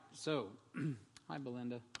So, hi,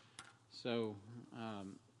 Belinda. So,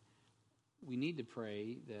 we need to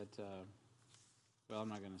pray that. Well, I'm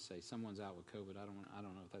not going to say someone's out with COVID. I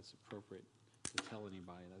don't know if that's appropriate to tell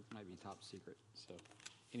anybody. That might be top secret. So,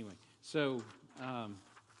 anyway. So,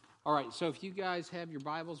 all right. So, if you guys have your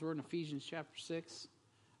Bibles, we're in Ephesians chapter 6.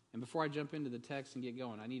 And before I jump into the text and get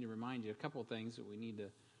going, I need to remind you a couple of things that we need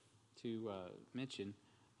to mention.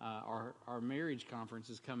 Our marriage conference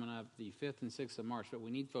is coming up the 5th and 6th of March, but we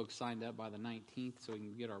need folks signed up by the 19th so we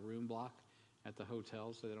can get our room block at the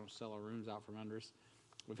hotel so they don't sell our rooms out from under us.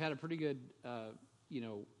 We've had a pretty good,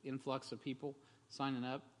 influx of people signing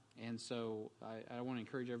up, and so I want to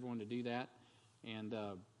encourage everyone to do that, and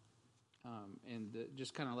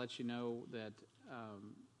just kind of let you know that,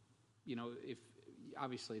 if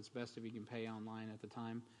obviously it's best if you can pay online at the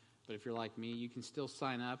time. But if you're like me, you can still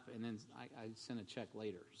sign up, and then I send a check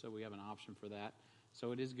later. So we have an option for that.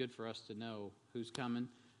 So it is good for us to know who's coming.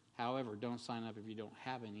 However, don't sign up if you don't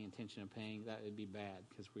have any intention of paying. That would be bad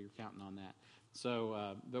because we're counting on that.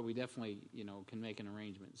 So, but we definitely, can make an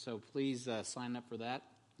arrangement. So please sign up for that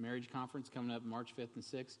marriage conference coming up March 5th and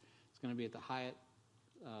 6th. It's going to be at the Hyatt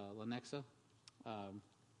Lenexa. I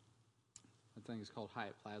think it's called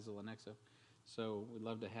Hyatt Plaza Lenexa. So we'd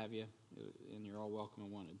love to have you, and you're all welcome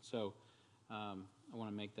and wanted. So I want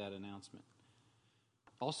to make that announcement.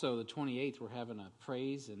 Also, the 28th, we're having a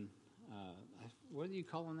praise and what are you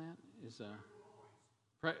calling that?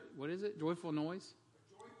 What is it? Joyful noise?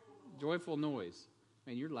 Joyful noise.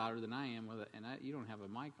 Man, you're louder than I am with it, and you don't have a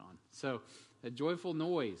mic on. So a joyful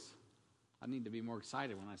noise. I need to be more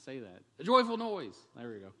excited when I say that. A joyful noise. There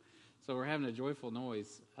we go. So we're having a joyful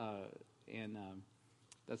noise, and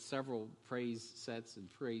that's several praise sets and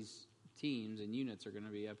praise teams and units are going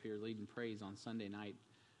to be up here leading praise on Sunday night.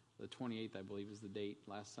 The 28th, I believe, is the date,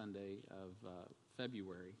 last Sunday of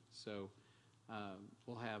February. So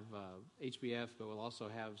we'll have HBF, but we'll also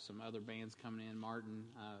have some other bands coming in. Martin,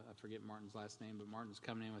 I forget Martin's last name, but Martin's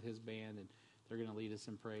coming in with his band, and they're going to lead us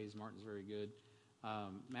in praise. Martin's very good.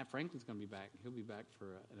 Matt Franklin's going to be back. He'll be back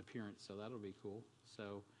for an appearance, so that'll be cool.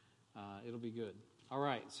 So it'll be good. All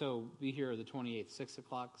right, so be here the 28th, 6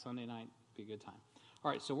 o'clock Sunday night. Be a good time. All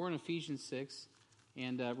right, so we're in Ephesians 6.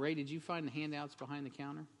 And Ray, did you find the handouts behind the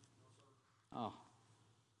counter? Oh,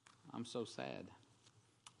 I'm so sad.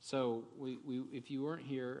 So we if you weren't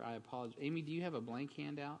here, I apologize. Amy, do you have a blank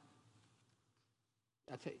handout?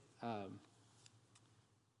 I tell you,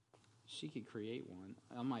 she could create one.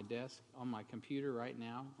 On my desk, on my computer right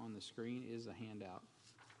now, on the screen is a handout.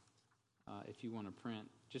 If you want to print,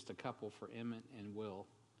 just a couple for Emmett and Will.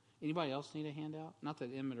 Anybody else need a handout? Not that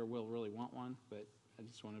Emmett or Will really want one, but I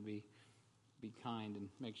just want to be kind and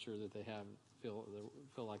make sure that they feel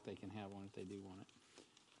like they can have one if they do want it.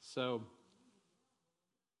 So,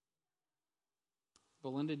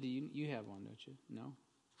 Belinda, do you have one, don't you? No?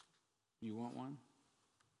 You want one?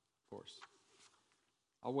 Of course.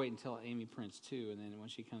 I'll wait until Amy prints two, and then when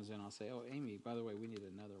she comes in, I'll say, "Oh, Amy, by the way, we need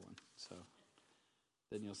another one." So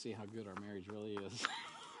then you'll see how good our marriage really is.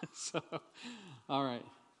 So, all right.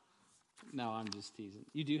 No, I'm just teasing.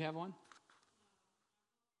 You do have one?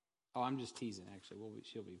 Oh, I'm just teasing. Actually,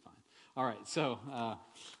 she'll be fine. All right. So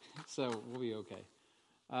we'll be okay.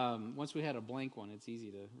 Once we had a blank one, it's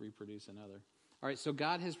easy to reproduce another. All right. So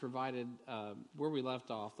God has provided where we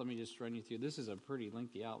left off. Let me just run you through. This is a pretty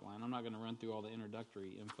lengthy outline. I'm not going to run through all the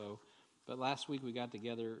introductory info. But last week we got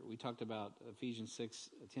together. We talked about Ephesians 6,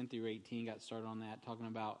 10 through 18. Got started on that, talking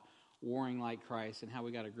about warring like Christ and how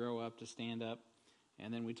we got to grow up to stand up.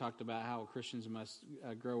 And then we talked about how Christians must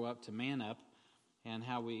grow up to man up, and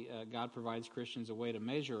how God provides Christians a way to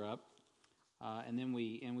measure up. And then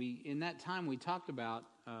we in that time we talked about,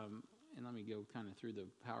 and let me go kind of through the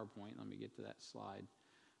PowerPoint. Let me get to that slide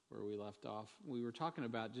where we left off. We were talking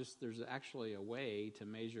about just there's actually a way to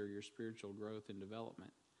measure your spiritual growth and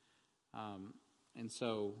development. And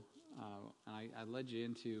so I led you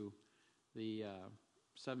into the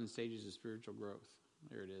 7 stages of spiritual growth.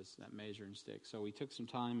 There it is, that measuring stick. So we took some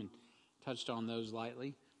time and touched on those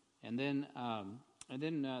lightly. And then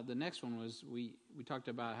the next one was we talked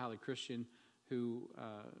about how the Christian who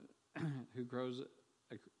grows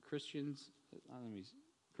Christians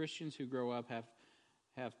who grow up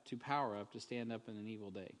have to power up to stand up in an evil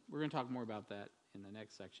day. We're going to talk more about that in the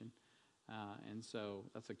next section. And so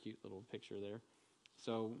that's a cute little picture there.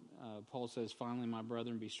 So Paul says, "Finally, my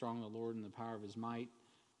brethren, be strong in the Lord and the power of his might."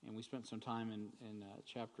 And we spent some time in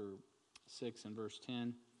chapter 6 and verse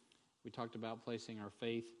 10. We talked about placing our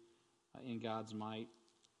faith in God's might.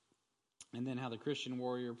 And then how the Christian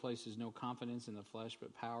warrior places no confidence in the flesh,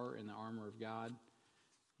 but power in the armor of God.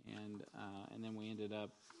 And then we ended up,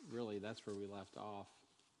 really, that's where we left off.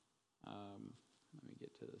 Let me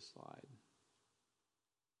get to the slide.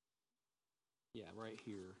 Yeah, right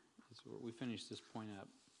here is where we finished this point up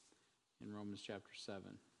in Romans chapter 7,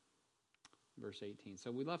 verse 18.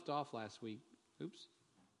 So we left off last week. Oops.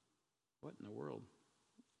 What in the world?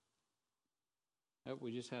 Oh,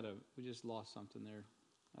 we just lost something there.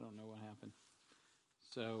 I don't know what happened.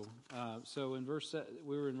 So in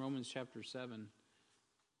we were in Romans chapter 7.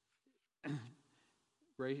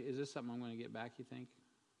 Ray, is this something I'm going to get back, you think?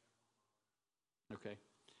 Okay.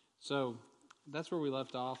 So that's where we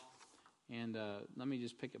left off. And let me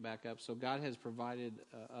just pick it back up. So God has provided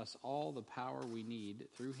us all the power we need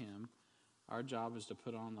through Him. Our job is to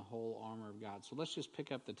put on the whole armor of God. So let's just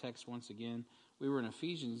pick up the text once again. We were in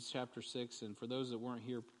Ephesians chapter 6, and for those that weren't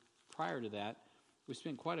here prior to that, we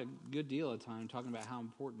spent quite a good deal of time talking about how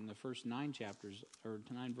important the first 9 chapters, or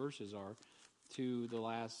 9 verses are, to the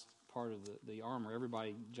last part of the armor.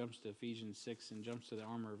 Everybody jumps to Ephesians 6 and jumps to the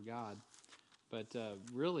armor of God. But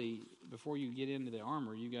really, before you get into the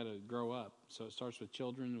armor, you got to grow up. So it starts with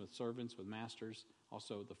children, with servants, with masters.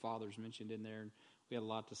 Also, the fathers mentioned in there. We had a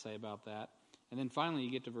lot to say about that. And then finally, you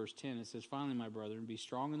get to verse 10. It says, "Finally, my brethren, be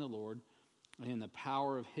strong in the Lord and in the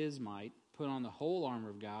power of His might. Put on the whole armor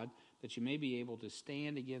of God, that you may be able to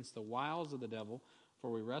stand against the wiles of the devil. For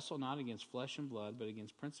we wrestle not against flesh and blood, but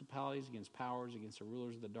against principalities, against powers, against the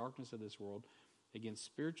rulers of the darkness of this world, against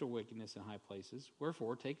spiritual wickedness in high places.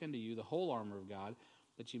 Wherefore, take unto you the whole armor of God,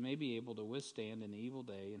 that you may be able to withstand in the evil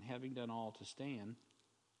day, and having done all to stand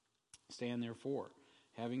therefore,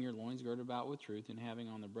 having your loins girded about with truth, and having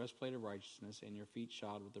on the breastplate of righteousness, and your feet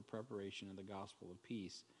shod with the preparation of the gospel of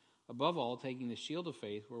peace. Above all, taking the shield of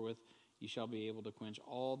faith, wherewith you shall be able to quench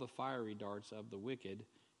all the fiery darts of the wicked,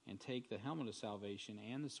 and take the helmet of salvation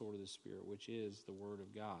and the sword of the Spirit, which is the word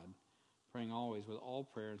of God, praying always with all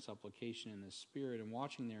prayer and supplication in the Spirit, and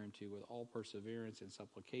watching thereunto with all perseverance and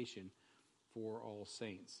supplication for all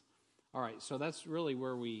saints." All right, so that's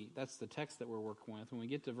really that's the text that we're working with. When we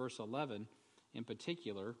get to verse 11, in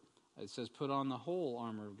particular, it says, "Put on the whole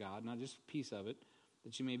armor of God," not just a piece of it,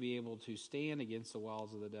 "that you may be able to stand against the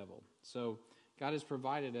wiles of the devil." So God has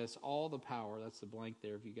provided us all the power. That's the blank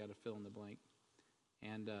there if you got to fill in the blank.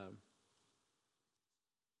 And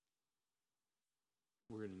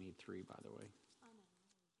we're going to need 3, by the way.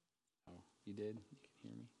 Oh, you did? You can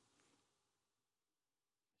hear me?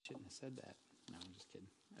 I shouldn't have said that. No, I'm just kidding.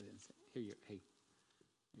 I didn't say. Here you go. Hey,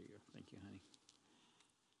 here you go. Thank you, honey.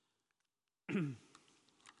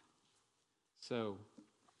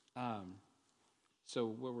 So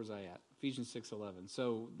where was I at? Ephesians 6:11.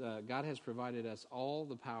 So God has provided us all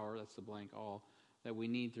the power, that's the blank, all, that we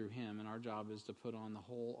need through Him, and our job is to put on the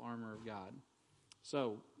whole armor of God.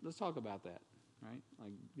 So let's talk about that, right?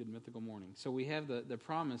 Like good mythical morning. So we have the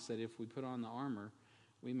promise that if we put on the armor,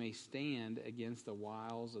 we may stand against the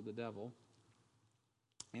wiles of the devil.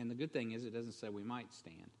 And the good thing is it doesn't say we might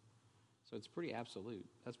stand. So it's pretty absolute.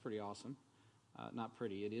 That's pretty awesome. Not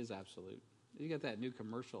pretty, it is absolute. You got that new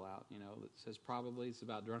commercial out, that says probably. It's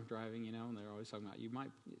about drunk driving, and they're always talking about you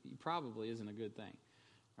probably isn't a good thing,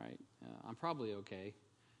 right? I'm probably okay.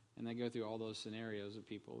 And they go through all those scenarios of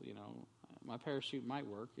people, my parachute might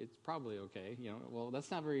work. It's probably okay. Well,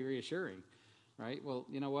 that's not very reassuring, right? Well,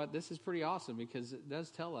 you know what? This is pretty awesome because it does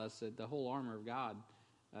tell us that the whole armor of God,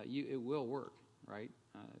 it will work, right?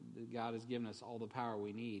 God has given us all the power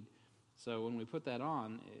we need. So when we put that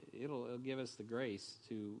on, it'll give us the grace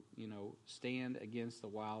to, stand against the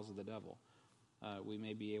wiles of the devil. We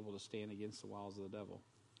may be able to stand against the wiles of the devil.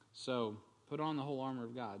 So put on the whole armor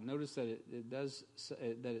of God. Notice that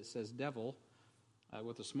it says devil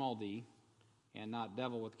with a small d and not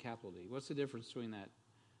devil with a capital D. What's the difference between that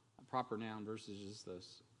proper noun versus just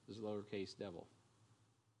this lowercase devil?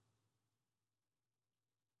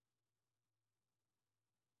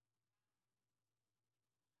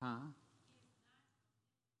 Huh?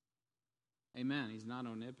 Amen. He's not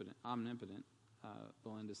omnipotent,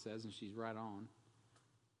 Belinda says, and she's right on.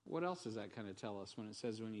 What else does that kind of tell us when it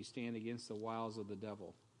says when you stand against the wiles of the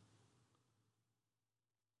devil?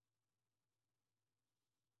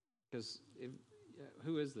 Because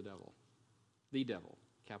who is the devil? The devil,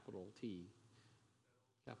 capital T,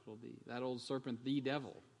 capital D. That old serpent, the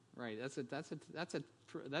devil, right? That's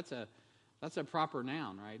a proper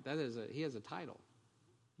noun, right? He has a title,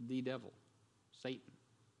 the devil, Satan.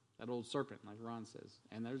 That old serpent, like Ron says,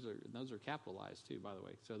 and those are capitalized too, by the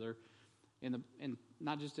way. So they're in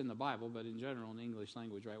not just in the Bible, but in general in the English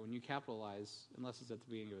language, right? When you capitalize, unless it's at the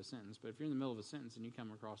beginning of a sentence, but if you're in the middle of a sentence and you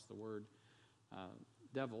come across the word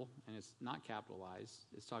devil and it's not capitalized,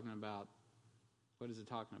 it's talking about, what is it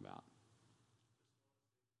talking about?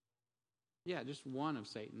 Yeah, just one of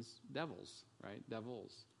Satan's devils, right?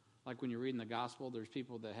 Devils. Like when you're reading the gospel, there's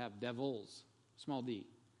people that have devils, small d.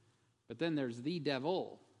 But then there's the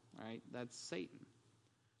devil, right? That's Satan.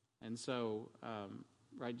 And so,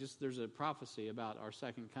 right, just there's a prophecy about our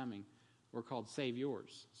second coming. We're called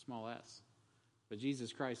saviors, small s. But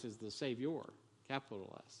Jesus Christ is the Savior,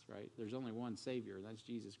 capital S, right? There's only one Savior, and that's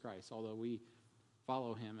Jesus Christ, although we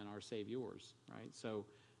follow him and are Saviors, right? So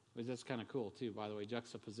that's kind of cool, too, by the way,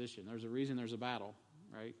 juxtaposition. There's a reason there's a battle,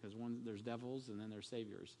 right? Because there's devils and then there's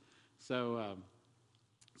saviors. So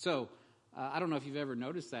I don't know if you've ever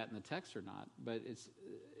noticed that in the text or not, but it's,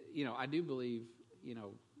 I do believe,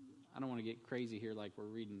 I don't want to get crazy here like we're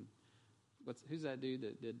reading. Who's that dude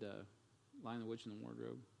that did Lion, the Witch, and the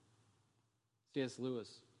Wardrobe? C.S.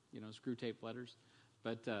 Lewis, screw tape letters.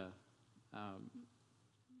 But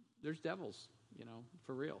there's devils,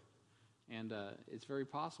 for real. And it's very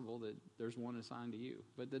possible that there's one assigned to you.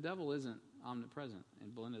 But the devil isn't omnipresent.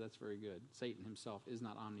 And Belinda, that's very good. Satan himself is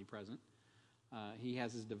not omnipresent. He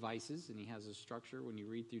has his devices and he has his structure. When you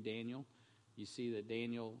read through Daniel, you see that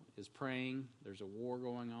Daniel is praying. There's a war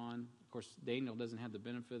going on. Of course, Daniel doesn't have the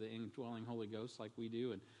benefit of the indwelling Holy Ghost like we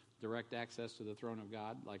do, and direct access to the throne of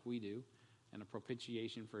God like we do, and a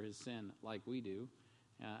propitiation for his sin like we do.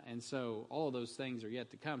 And so all of those things are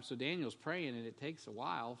yet to come. So Daniel's praying, and it takes a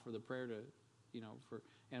while for the prayer to,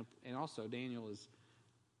 and also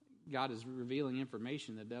God is revealing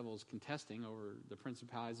information the devil is contesting over the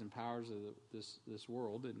principalities and powers of this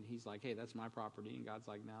world. And he's like, hey, that's my property. And God's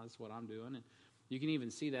like, no, that's what I'm doing. And you can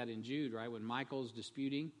even see that in Jude, right? When Michael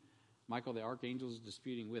the archangel is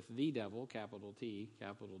disputing with the devil, capital T,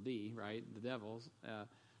 capital D, right? The devil,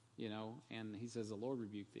 and he says, the Lord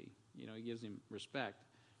rebuke thee. He gives him respect.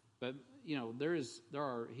 But,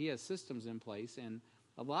 he has systems in place, and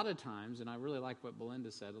a lot of times, and I really like what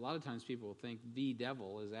Belinda said, a lot of times people think the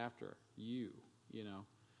devil is after you,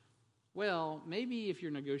 Well, maybe if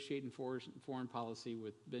you're negotiating foreign policy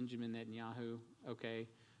with Benjamin Netanyahu, okay,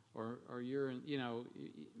 or you're,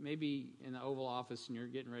 maybe in the Oval Office and you're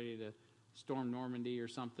getting ready to storm Normandy or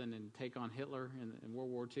something and take on Hitler in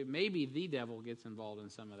World War II, maybe the devil gets involved in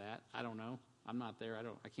some of that. I don't know. I'm not there.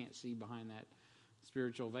 I can't see behind that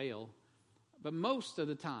spiritual veil. But most of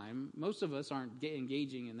the time, most of us aren't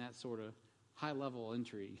engaging in that sort of high-level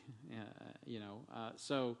intrigue,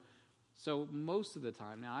 So most of the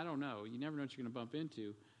time, now I don't know. You never know what you're going to bump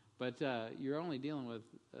into, but you're only dealing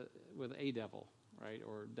with a devil, right,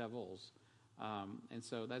 or devils, and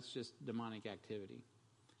so that's just demonic activity,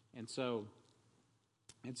 and so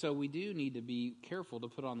we do need to be careful to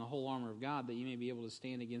put on the whole armor of God that you may be able to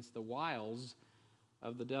stand against the wiles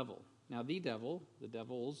of the devil. Now, the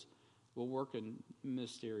devils will work in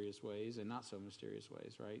mysterious ways and not so mysterious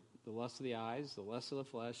ways, right? The lust of the eyes, the lust of the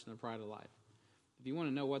flesh, and the pride of life. If you want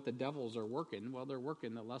to know what the devils are working, well, they're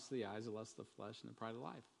working the lust of the eyes, the lust of the flesh, and the pride of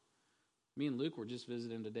life. Me and Luke were just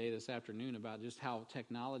visiting this afternoon, about just how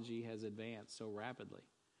technology has advanced so rapidly.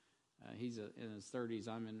 He's in his 30s.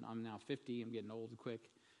 I'm now 50. I'm getting old quick.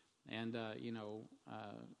 And,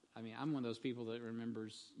 I'm one of those people that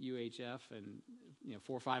remembers UHF and,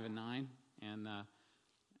 4, 5, and 9. And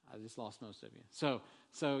I just lost most of you. So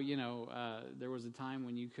there was a time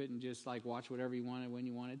when you couldn't just, watch whatever you wanted when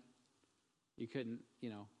you wanted. You couldn't,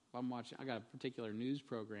 if I'm watching, I got a particular news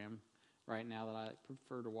program right now that I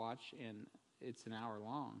prefer to watch, and it's an hour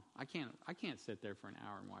long. I can't sit there for an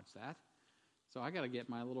hour and watch that. So I got to get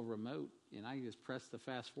my little remote, and I just press the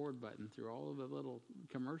fast forward button through all of the little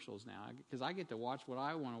commercials now, because I get to watch what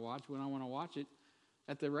I want to watch when I want to watch it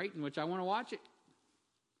at the rate in which I want to watch it.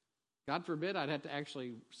 God forbid I'd have to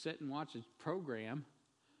actually sit and watch a program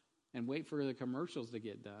and wait for the commercials to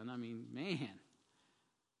get done. I mean, man.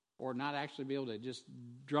 Or not actually be able to just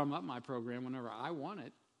drum up my program whenever I want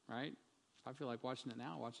it, right? If I feel like watching it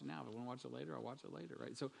now, I'll watch it now. If I want to watch it later, I'll watch it later,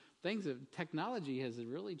 right? So technology has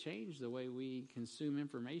really changed the way we consume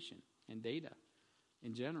information and data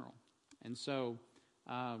in general. And so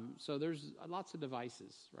there's lots of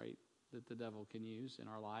devices, right, that the devil can use in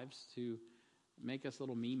our lives to make us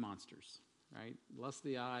little me monsters, right? Lust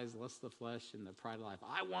of the eyes, lust of the flesh, and the pride of life.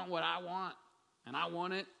 I want what I want, and I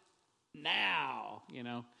want it now,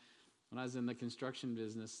 When I was in the construction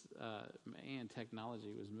business,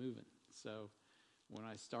 technology was moving. So when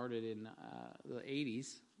I started in the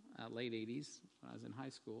 80s, late 80s, when I was in high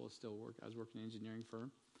school, I was working in an engineering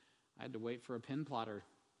firm. I had to wait for a pin plotter,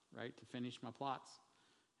 right, to finish my plots.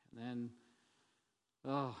 And then,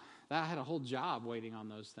 I had a whole job waiting on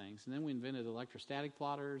those things. And then we invented electrostatic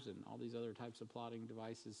plotters and all these other types of plotting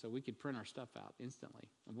devices, so we could print our stuff out instantly.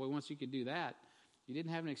 And boy, once you could do that, you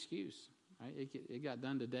didn't have an excuse. Right? It got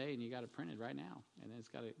done today, and you got it printed right now. And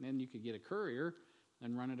then then you could get a courier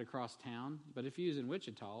and run it across town. But if you use in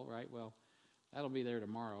Wichita, right, well, that'll be there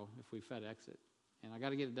tomorrow if we FedEx it. And I got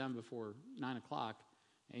to get it done before 9 o'clock.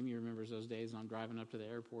 Amy remembers those days when I'm driving up to the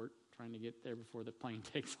airport trying to get there before the plane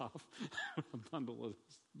takes off. A bundle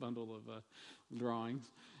of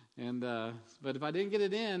drawings. And but if I didn't get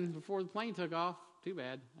it in before the plane took off, too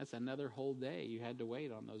bad. That's another whole day you had to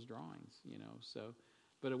wait on those drawings, So,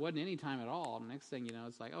 but it wasn't any time at all. The next thing you know,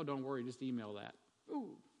 it's like, oh, don't worry, just email that.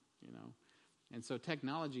 Ooh, And so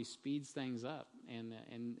technology speeds things up, and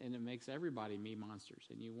it makes everybody me monsters.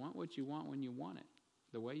 And you want what you want when you want it,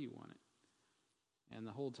 the way you want it. And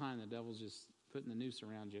the whole time the devil's just putting the noose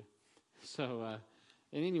around you. So,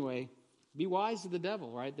 and anyway, be wise to the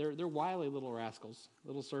devil, right? They're wily little rascals,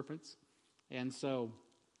 little serpents. And so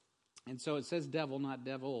it says devil, not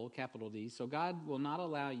devil, capital D. So God will not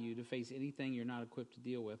allow you to face anything you're not equipped to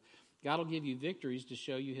deal with. God will give you victories to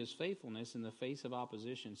show you his faithfulness in the face of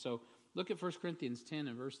opposition. So look at 1 Corinthians 10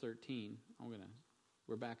 and verse 13.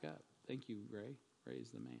 We're back up. Thank you, Ray. Ray's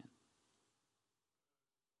the man.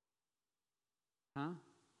 Huh?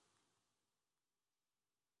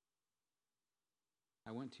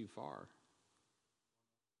 I went too far.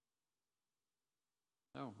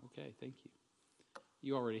 Oh, okay. Thank you.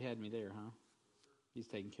 You already had me there, huh? He's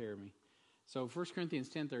taking care of me. So 1 Corinthians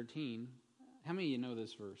 10:13, how many of you know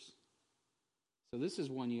this verse? So this is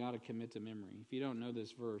one you ought to commit to memory. If you don't know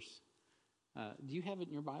this verse, do you have it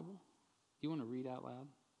in your Bible? Do you want to read out loud?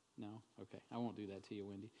 No? Okay. I won't do that to you,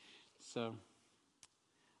 Wendy. So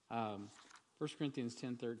 1 Corinthians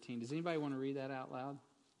 10:13. Does anybody want to read that out loud?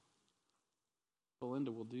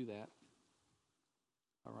 Belinda will do that.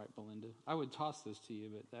 All right, Belinda. I would toss this to you,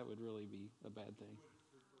 but that would really be a bad thing.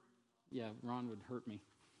 Yeah, Ron would hurt me.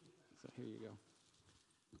 So here you go.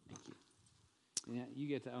 Thank you. Yeah, you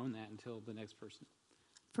get to own that until the next person.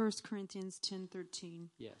 1 Corinthians 10:13.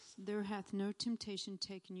 Yes. There hath no temptation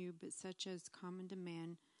taken you, but such as common to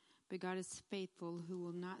man. But God is faithful, who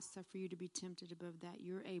will not suffer you to be tempted above that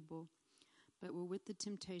you are able, but will with the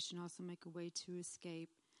temptation also make a way to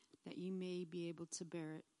escape, that you may be able to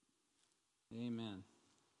bear it. Amen.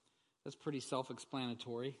 That's pretty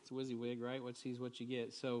self-explanatory. It's WYSIWYG, right? What sees what you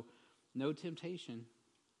get. So, no temptation.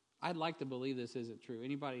 I'd like to believe this isn't true.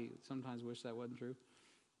 Anybody sometimes wish that wasn't true?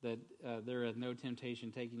 That there is no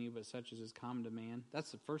temptation taking you, but such as is common to man.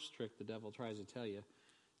 That's the first trick the devil tries to tell you,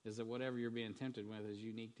 is that whatever you're being tempted with is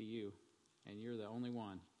unique to you, and you're the only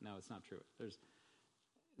one. No, it's not true.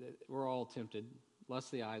 We're all tempted.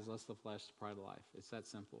 Lust the eyes, lust the flesh, the pride of life. It's that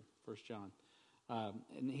simple. 1 John.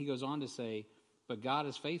 And he goes on to say, but God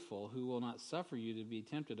is faithful, who will not suffer you to be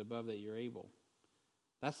tempted above that you're able.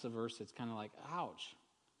 That's the verse that's kind of like, ouch.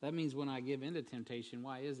 That means when I give in to temptation,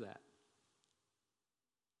 why is that?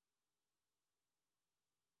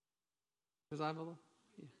 Because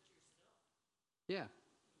yeah.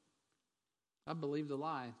 I believe the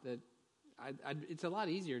lie that it's a lot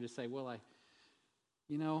easier to say, well,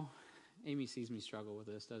 Amy sees me struggle with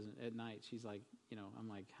this, doesn't it? At night, she's like, I'm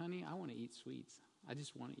like, honey, I want to eat sweets. I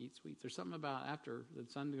just want to eat sweets. There's something about after the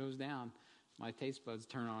sun goes down, my taste buds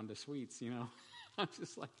turn on to sweets, I'm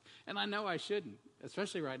just like, and I know I shouldn't,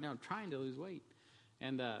 especially right now. I'm trying to lose weight.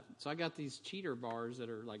 And so I got these cheater bars that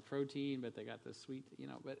are like protein, but they got the sweet,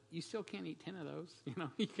 but you still can't eat 10 of those,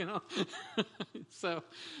 you can. So,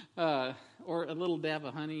 or a little dab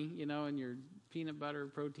of honey, in your peanut butter,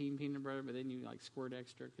 protein peanut butter, but then you like squirt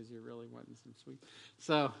extra because you're really wanting some sweet.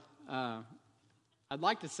 So, I'd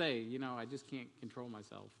like to say, I just can't control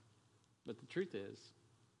myself. But the truth is,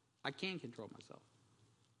 I can control myself.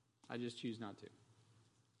 I just choose not to.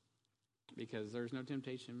 Because there's no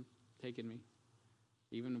temptation taking me.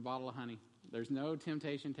 Even a bottle of honey. There's no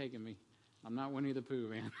temptation taking me. I'm not Winnie the Pooh,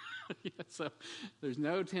 man. So there's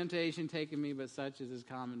no temptation taking me but such as is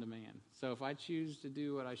common to man. So if I choose to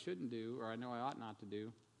do what I shouldn't do, or I know I ought not to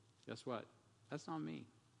do, guess what? That's not me.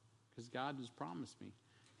 Because God has promised me.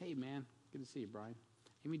 Hey, man, good to see you, Brian.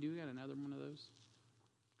 Amy, do we got another one of those?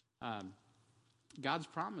 God's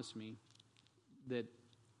promised me that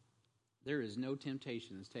there is no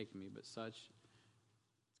temptation that's taken me but such is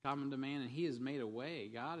common to man, and he has made a way.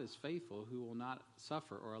 God is faithful, who will not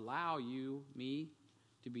suffer or allow me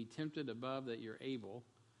to be tempted above that you're able,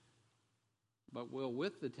 but will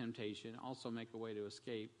with the temptation also make a way to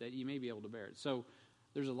escape, that you may be able to bear it. So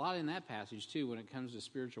there's a lot in that passage too when it comes to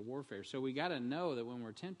spiritual warfare. So we got to know that when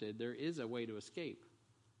we're tempted, there is a way to escape.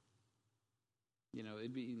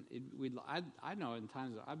 I know in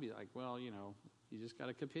times I'd be like, well, you just got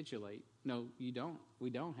to capitulate. No, you don't. We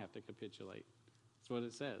don't have to capitulate. That's what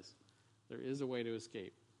it says. There is a way to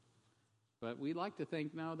escape. But we like to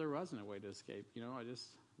think, no, there wasn't a way to escape.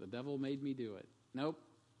 The devil made me do it. Nope.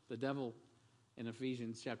 The devil, in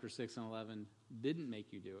Ephesians chapter 6 and 11 didn't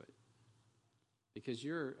make you do it. Because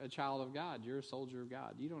you're a child of God. You're a soldier of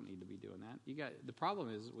God. You don't need to be doing that. The problem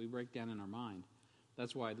is we break down in our mind.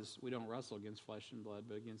 That's why we don't wrestle against flesh and blood,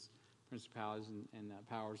 but against principalities and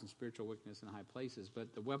powers and spiritual wickedness in high places.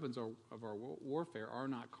 But the weapons of our warfare are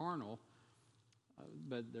not carnal,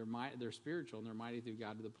 but they're spiritual, and they're mighty through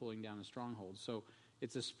God to the pulling down of strongholds. So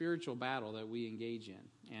it's a spiritual battle that we engage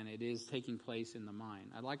in, and it is taking place in the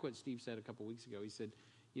mind. I like what Steve said a couple weeks ago. He said,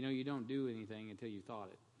 you don't do anything until you thought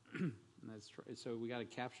it. And that's true. So we got to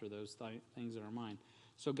capture those things in our mind.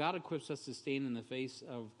 So God equips us to stand in the face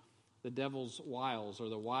of the devil's wiles, or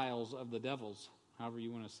the wiles of the devils, however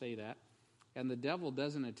you want to say that. And the devil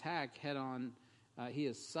doesn't attack head on. He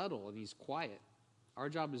is subtle and he's quiet. Our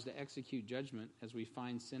job is to execute judgment as we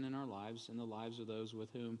find sin in our lives and the lives of those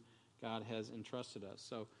with whom God has entrusted us.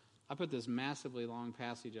 So I put this massively long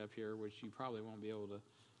passage up here, which you probably won't be able to.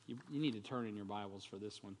 You need to turn in your Bibles for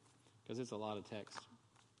this one, because it's a lot of text.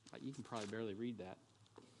 You can probably barely read that.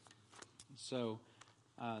 So,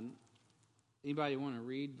 anybody want to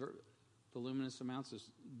read voluminous amounts of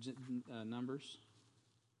Numbers?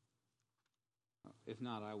 If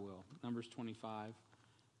not, I will. Numbers 25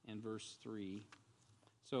 and verse 3.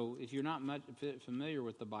 So, if you're not much familiar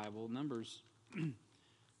with the Bible, Numbers,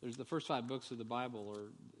 there's the first 5 books of the Bible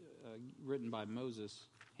are written by Moses,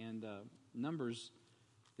 and Numbers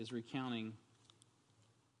is recounting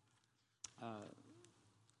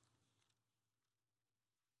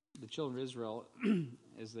the children of Israel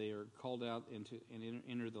as they are called out and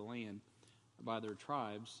enter the land by their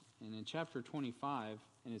tribes. And in chapter 25,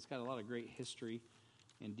 and it's got a lot of great history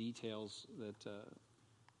and details that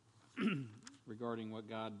regarding what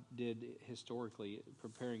God did historically,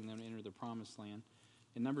 preparing them to enter the promised land.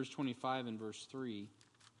 In Numbers 25 and verse 3,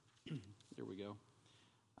 there we go.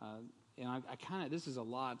 And I kind of, this is a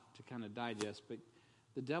lot to kind of digest, but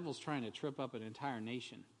the devil's trying to trip up an entire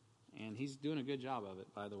nation. And he's doing a good job of it,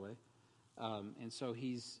 by the way. And so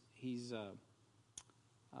he's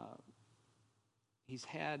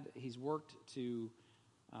worked to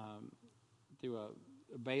through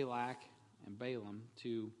Balak and Balaam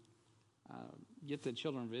to get the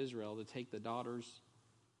children of Israel to take the daughters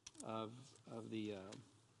of the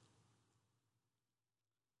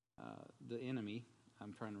enemy.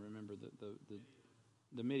 I'm trying to remember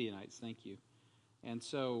the Midianites. Thank you. And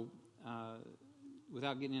so,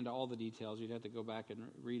 without getting into all the details, you'd have to go back and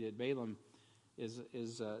read it. Balaam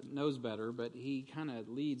knows better, but he kind of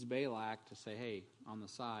leads Balak to say, "Hey, on the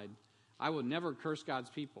side, I would never curse God's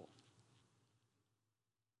people,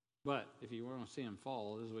 but if you want to see him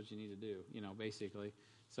fall, this is what you need to do." Basically.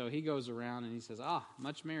 So he goes around and he says,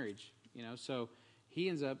 much marriage. So he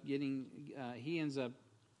ends up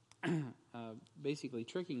basically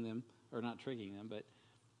tricking them, or not tricking them, but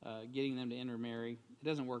getting them to intermarry. It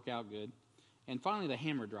doesn't work out good. And finally the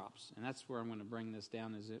hammer drops. And that's where I'm going to bring this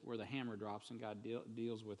down, is where the hammer drops and God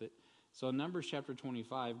deals with it. So in Numbers chapter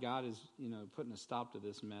 25, God is putting a stop to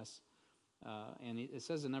this mess. And it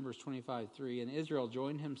says in Numbers 25:3, and Israel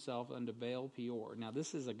joined himself unto Baal Peor. Now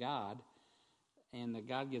this is a god, and the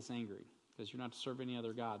God gets angry, because you're not to serve any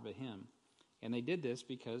other god but him. And they did this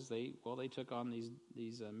because they took on these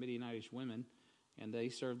Midianitish women, and they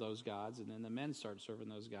served those gods, and then the men started serving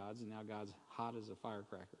those gods, and now God's hot as a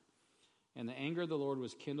firecracker. And the anger of the Lord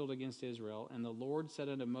was kindled against Israel, and the Lord said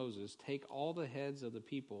unto Moses, take all the heads of the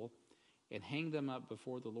people and hang them up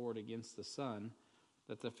before the Lord against the sun,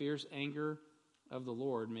 that the fierce anger of the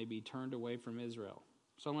Lord may be turned away from Israel.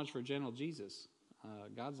 So much for gentle Jesus.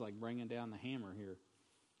 God's like bringing down the hammer here.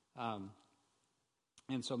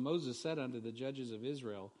 And so Moses said unto the judges of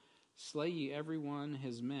Israel, slay ye every one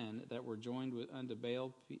his men that were joined unto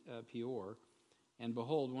Baal Peor. And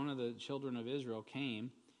behold, one of the children of Israel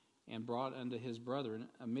came and brought unto his brethren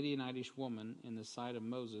a Midianitish woman in the sight of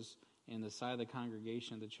Moses, in the sight of the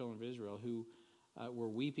congregation of the children of Israel, who were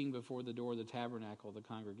weeping before the door of the tabernacle of the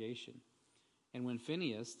congregation. And when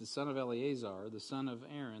Phinehas, the son of Eleazar, the son of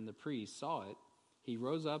Aaron, the priest, saw it, he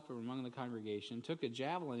rose up from among the congregation, took a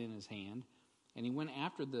javelin in his hand, and he went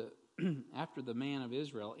after the man of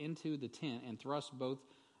Israel into the tent, and thrust both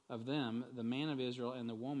of them, the man of Israel and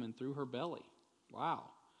the woman, through her belly.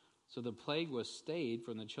 Wow. So the plague was stayed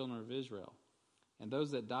from the children of Israel. And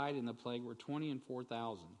those that died in the plague were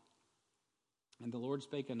 24,000. And the Lord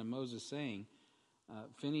spake unto Moses, saying,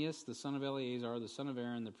 Phinehas, the son of Eleazar, the son of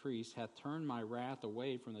Aaron, the priest, hath turned my wrath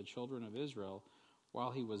away from the children of Israel,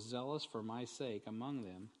 while he was zealous for my sake among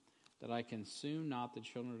them, that I consume not the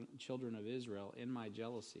children of Israel in my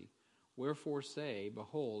jealousy. Wherefore say,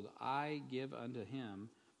 behold, I give unto him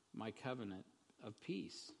my covenant of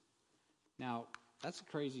peace. Now, That's a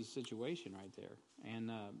crazy situation right there.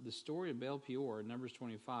 And the story of Baal Peor in Numbers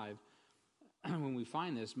 25, when we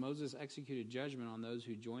find this, Moses executed judgment on those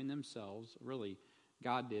who joined themselves. Really,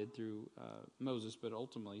 God did through Moses, but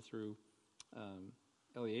ultimately through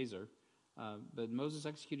Eleazar. But Moses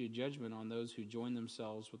executed judgment on those who joined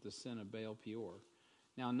themselves with the sin of Baal Peor.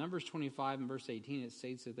 Now, in Numbers 25 and verse 18, it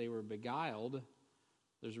states that they were beguiled.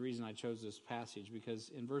 There's a reason I chose this passage, because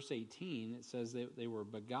in verse 18, it says that they were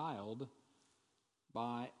beguiled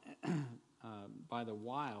by the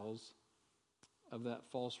wiles of that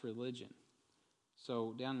false religion.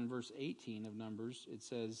 So down in verse 18 of Numbers, it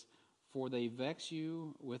says, "For they vex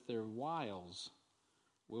you with their wiles,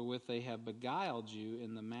 wherewith they have beguiled you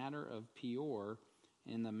in the matter of Peor,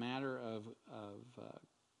 in the matter of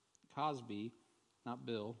Cosbi," not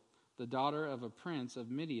Bill, "the daughter of a prince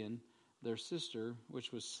of Midian, their sister,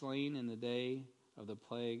 which was slain in the day of the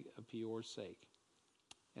plague of Peor's sake."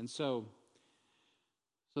 And so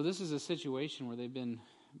this is a situation where they've been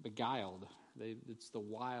beguiled. It's the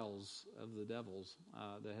wiles of the devils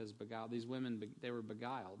that has beguiled these women. They were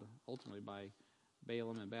beguiled ultimately by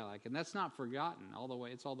Balaam and Balak, and that's not forgotten all the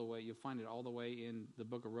way. It's all the way. You'll find it all the way in the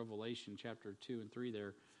book of Revelation, chapter 2 and 3.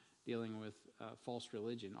 There, dealing with false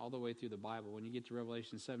religion, all the way through the Bible. When you get to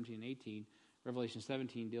Revelation 17 and 18, Revelation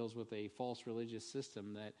 17 deals with a false religious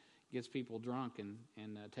system that gets people drunk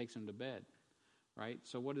and takes them to bed. Right?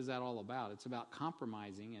 So what is that all about? It's about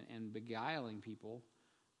compromising and beguiling people,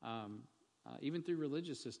 even through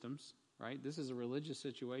religious systems. Right? This is a religious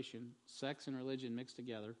situation, sex and religion mixed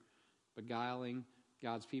together, beguiling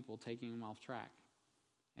God's people, taking them off track.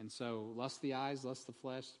 And so lust of the eyes, lust of the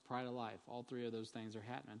flesh, pride of life, all three of those things are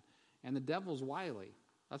happening. And the devil's wily.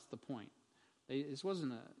 That's the point. This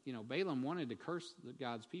wasn't Balaam wanted to curse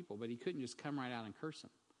God's people, but he couldn't just come right out and curse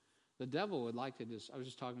them. The devil would like to I was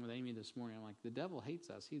just talking with Amy this morning. I'm like, the devil hates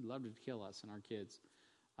us. He'd love to kill us and our kids.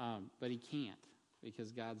 But he can't,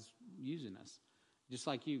 because God's using us. Just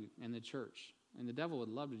like you and the church. And the devil would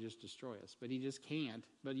love to just destroy us, but he just can't.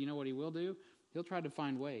 But you know what he will do? He'll try to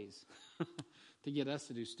find ways to get us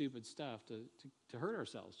to do stupid stuff, to hurt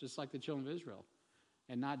ourselves, just like the children of Israel,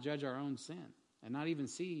 and not judge our own sin, and not even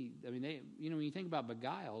see. I mean, when you think about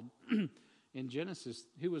beguiled in Genesis,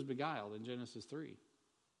 who was beguiled in Genesis 3?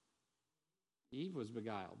 Eve was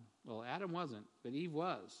beguiled. Well, Adam wasn't, but Eve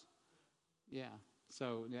was. Yeah.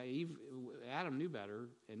 So Adam knew better,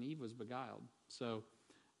 and Eve was beguiled. So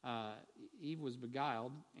Eve was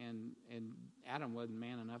beguiled, and Adam wasn't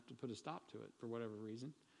man enough to put a stop to it for whatever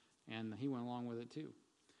reason, and he went along with it too.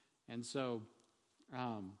 And so,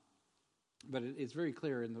 but it's very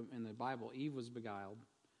clear in the Bible, Eve was beguiled,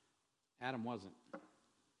 Adam wasn't.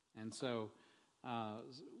 And so,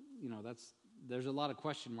 there's a lot of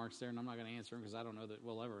question marks there, and I'm not going to answer them because I don't know that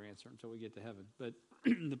we'll ever answer them until we get to heaven. But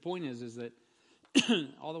the point is that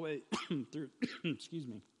all the way through, excuse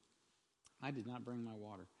me, I did not bring my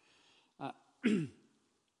water. Thank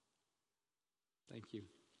you.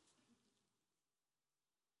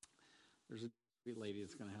 There's a sweet lady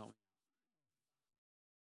that's going to help.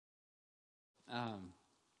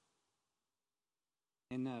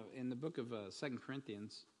 In the book of 2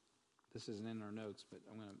 Corinthians, this isn't in our notes, but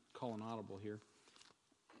I'm going to call an audible here.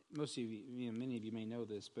 Most of you, many of you may know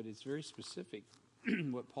this, but it's very specific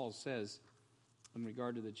what Paul says in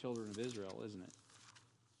regard to the children of Israel, isn't it?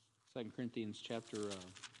 2 Corinthians chapter, is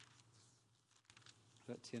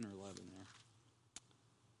that 10 or 11 there?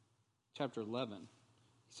 Chapter 11.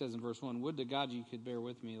 He says in verse 1, "Would to God you could bear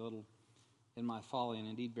with me a little in my folly, and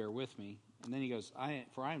indeed bear with me." And then he goes,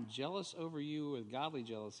 "For I am jealous over you with godly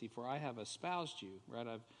jealousy, for I have espoused you."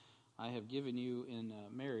 Right? I have given you in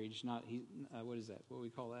marriage. What is that? What do we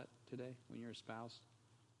call that today when you're espoused?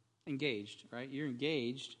 Engaged, right? You're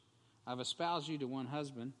engaged. "I've espoused you to one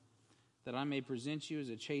husband, that I may present you as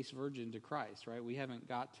a chaste virgin to Christ," right? We haven't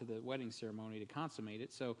got to the wedding ceremony to consummate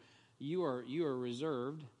it. So you are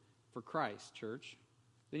reserved for Christ, church.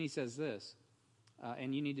 Then he says this,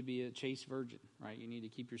 and you need to be a chaste virgin, right? You need to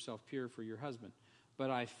keep yourself pure for your husband. "But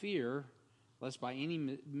I fear, lest by any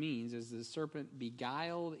means, as the serpent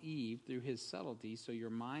beguiled Eve through his subtlety, so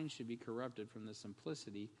your mind should be corrupted from the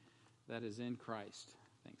simplicity that is in Christ."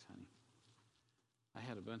 Thanks, honey. I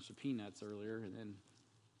had a bunch of peanuts earlier, and then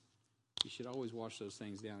you should always wash those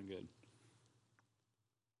things down good.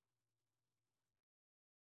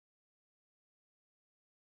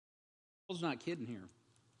 Paul's not kidding here.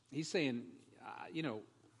 He's saying,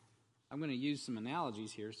 I'm going to use some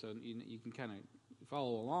analogies here so you can kind of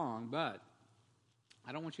follow along, but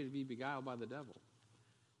I don't want you to be beguiled by the devil,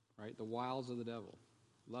 right? The wiles of the devil.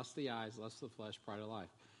 Lust of the eyes, lust of the flesh, pride of life.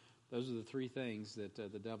 Those are the three things that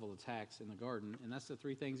the devil attacks in the garden, and that's the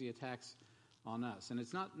three things he attacks on us. And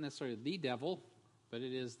it's not necessarily the devil, but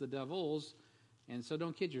it is the devils. And so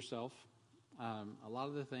don't kid yourself. A lot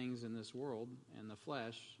of the things in this world and the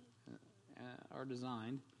flesh are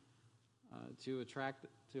designed to attract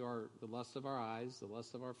to the lust of our eyes, the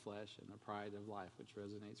lust of our flesh, and the pride of life, which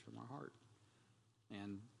resonates from our heart.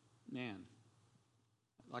 And man,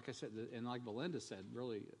 like I said, and like Belinda said,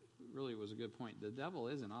 really was a good point. The devil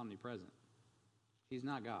isn't omnipresent. He's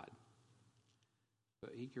not God.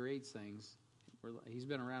 But he creates things. He's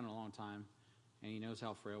been around a long time, and he knows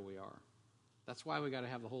how frail we are. That's why we got to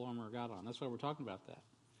have the whole armor of God on. That's why we're talking about that.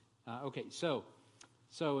 Okay, so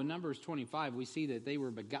in Numbers 25, we see that they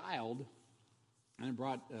were beguiled, and it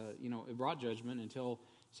brought judgment until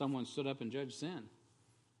someone stood up and judged sin.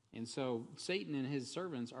 And so Satan and his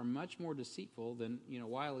servants are much more deceitful than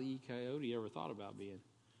Wile E. Coyote ever thought about being.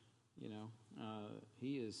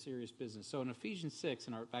 He is serious business. So in Ephesians 6,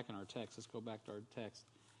 back in our text, let's go back to our text.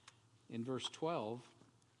 In verse 12,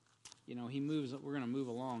 he moves. We're going to move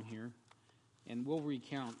along here, and we'll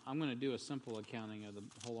recount. I'm going to do a simple accounting of the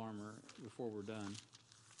whole armor before we're done.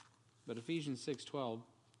 But Ephesians 6:12,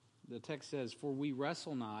 the text says, "For we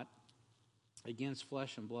wrestle not against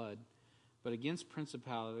flesh and blood, but against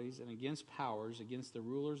principalities and against powers, against the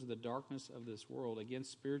rulers of the darkness of this world,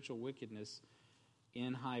 against spiritual wickedness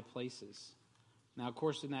in high places." Now, of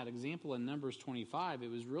course, in that example in Numbers 25, it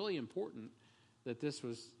was really important that this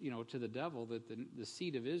was, to the devil, that the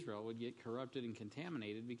seed of Israel would get corrupted and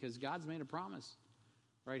contaminated, because God's made a promise,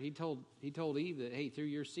 right? He told Eve that, hey, through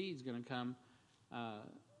your seed's going to come,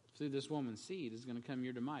 through this woman's seed is going to come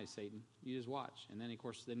your demise, Satan. You just watch. And then, of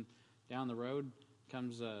course, down the road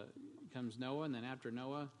comes Noah, and then after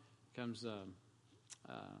Noah comes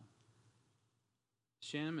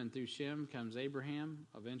Shem, and through Shem comes Abraham,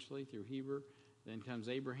 eventually through Heber. Then comes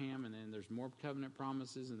Abraham, and then there's more covenant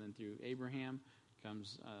promises, and then through Abraham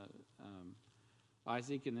comes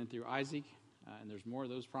Isaac, and then through Isaac, and there's more of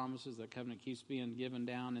those promises. That covenant keeps being given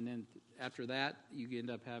down, and then after that, you end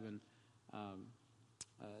up having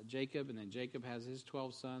Jacob, and then Jacob has his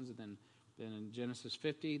 12 sons, and then in Genesis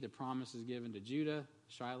 50, the promise is given to Judah.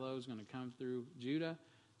 Shiloh is going to come through Judah.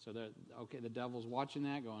 So the devil's watching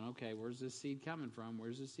that, going, okay, where's this seed coming from?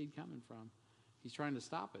 Where's this seed coming from? He's trying to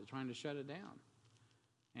stop it, trying to shut it down.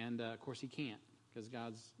 And, of course, he can't, because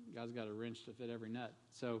God's got a wrench to fit every nut.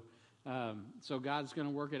 So God's going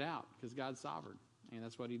to work it out, because God's sovereign, and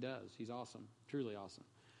that's what he does. He's awesome, truly awesome.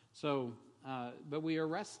 So, but we are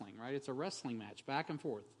wrestling, right? It's a wrestling match, back and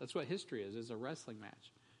forth. That's what history is a wrestling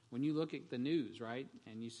match. When you look at the news, right,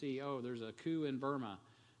 and you see, there's a coup in Burma.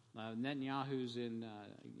 Netanyahu's in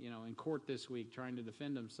court this week trying to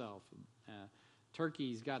defend himself.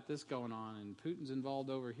 Turkey's got this going on, and Putin's involved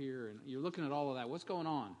over here, and you're looking at all of that. What's going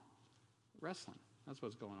on? Wrestling. That's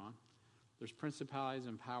what's going on. There's principalities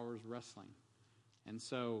and powers wrestling. And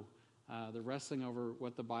so they're wrestling over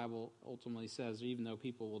what the Bible ultimately says, even though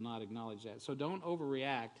people will not acknowledge that. So don't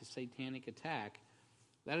overreact to satanic attack.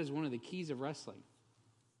 That is one of the keys of wrestling.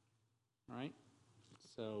 All right?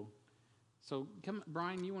 So come,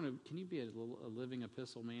 Brian, can you be a living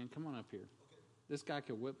epistle, man? Come on up here. This guy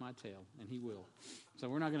could whip my tail, and he will. So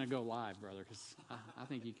we're not going to go live, brother, because I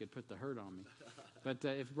think you could put the hurt on me. But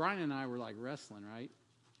if Brian and I were like wrestling, right,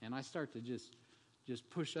 and I start to just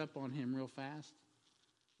push up on him real fast,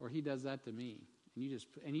 or he does that to me,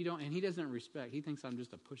 and he doesn't respect. He thinks I'm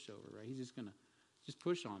just a pushover, right? He's just going to just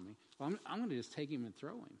push on me. Well, I'm going to just take him and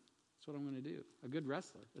throw him. That's what I'm going to do. A good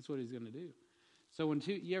wrestler. That's what he's going to do. So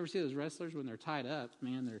you ever see those wrestlers when they're tied up,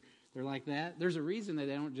 man, they're like that. There's a reason that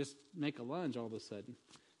they don't just make a lunge all of a sudden,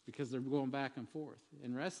 because they're going back and forth.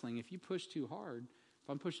 In wrestling, if you push too hard, if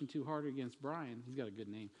I'm pushing too hard against Brian, he's got a good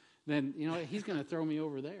name, then he's going to throw me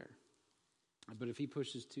over there. But if he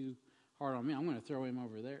pushes too hard on me, I'm going to throw him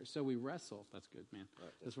over there. So we wrestle. That's good, man.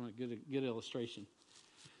 Right. That's one good illustration.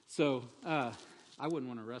 So I wouldn't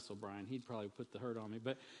want to wrestle Brian. He'd probably put the hurt on me.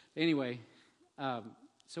 But anyway,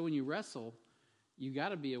 so when you wrestle, you got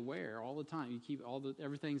to be aware all the time. You keep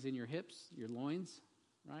everything's in your hips, your loins,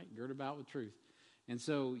 right? Gird about with truth. And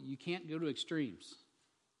so you can't go to extremes,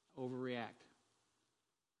 overreact,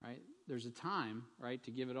 right? There's a time, right,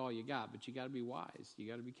 to give it all you got, but you got to be wise. You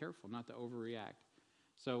got to be careful not to overreact.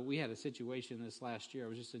 So we had a situation this last year. I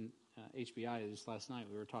was just in HBI just last night.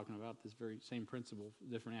 We were talking about this very same principle,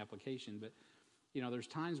 different application. But, there's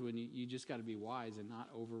times when you just got to be wise and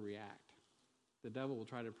not overreact. The devil will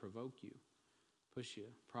try to provoke you, push you,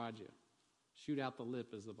 prod you, shoot out the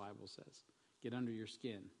lip, as the Bible says, get under your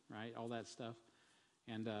skin, right? All that stuff.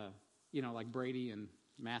 And, like Brady and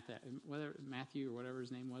Matthew or whatever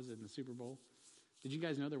his name was in the Super Bowl. Did you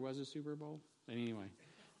guys know there was a Super Bowl? But anyway,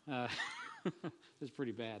 It's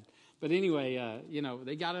pretty bad. But anyway,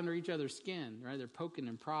 they got under each other's skin, right? They're poking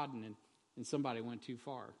and prodding, and somebody went too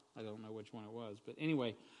far. I don't know which one it was. But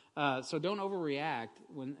anyway, so don't overreact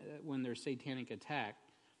when there's satanic attack.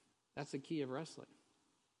 That's the key of wrestling.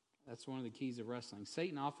 That's one of the keys of wrestling.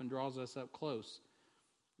 Satan often draws us up close.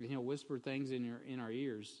 He'll whisper things in our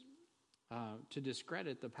ears to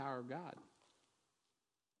discredit the power of God.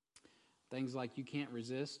 Things like you can't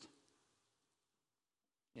resist,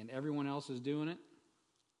 and everyone else is doing it.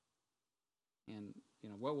 And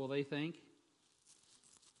what will they think?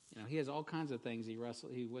 He has all kinds of things he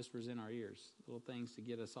whispers in our ears, little things to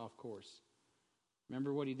get us off course.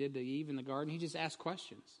 Remember what he did to Eve in the garden? He just asked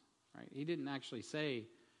questions, right? He didn't actually say,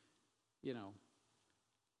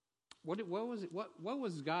 what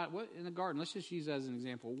was God? What in the garden? Let's just use that as an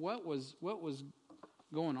example. What was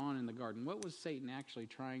going on in the garden? What was Satan actually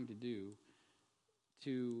trying to do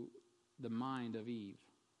to the mind of Eve?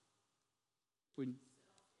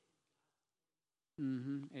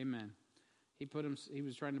 Amen. He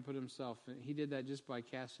was trying to put himself. He did that just by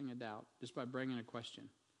casting a doubt, just by bringing a question.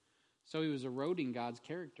 So he was eroding God's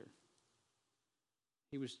character.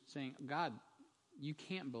 He was saying, God, you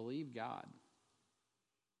can't believe God.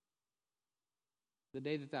 The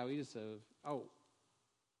day that thou eatest of,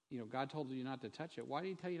 God told you not to touch it. Why did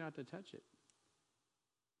he tell you not to touch it?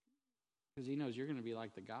 Because he knows you're going to be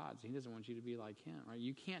like the gods. He doesn't want you to be like him, right?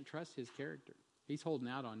 You can't trust his character. He's holding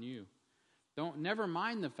out on you. Never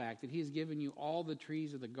mind the fact that he has given you all the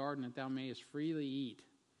trees of the garden that thou mayest freely eat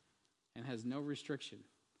and has no restriction.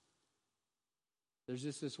 There's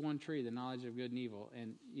just this one tree, the knowledge of good and evil,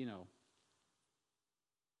 and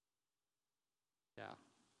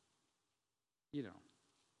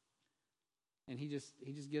and he just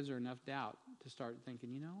gives her enough doubt to start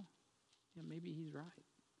thinking, maybe he's right.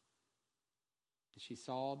 She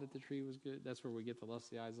saw that the tree was good. That's where we get the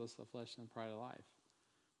lust of the eyes, lust of the flesh, and the pride of life.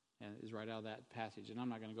 And is right out of that passage. And I'm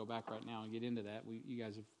not going to go back right now and get into that. You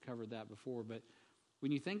guys have covered that before. But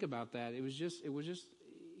when you think about that, it was just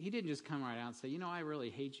he didn't just come right out and say, I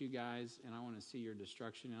really hate you guys, and I want to see your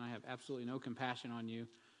destruction, and I have absolutely no compassion on you,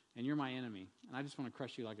 and you're my enemy, and I just want to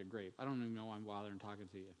crush you like a grape. I don't even know why I'm bothering talking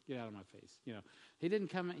to you. Get out of my face. He didn't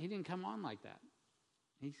come on like that.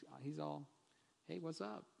 He's all, hey, what's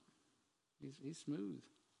up? He's smooth,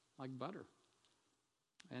 like butter.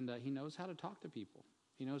 And he knows how to talk to people.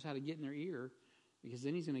 He knows how to get in their ear, because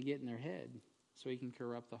then he's going to get in their head so he can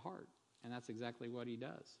corrupt the heart. And that's exactly what he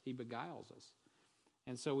does. He beguiles us.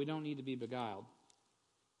 And so we don't need to be beguiled.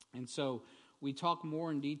 And so we talk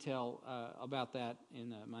more in detail about that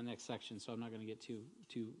in my next section, so I'm not going to get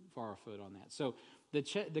too far afoot on that. So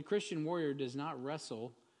the Christian warrior does not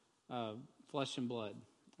wrestle flesh and blood.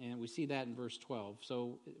 And we see that in verse 12.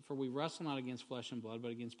 So, for we wrestle not against flesh and blood, but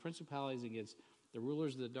against principalities, against the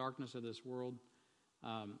rulers of the darkness of this world,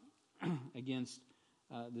 against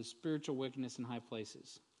the spiritual wickedness in high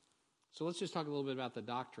places. So let's just talk a little bit about the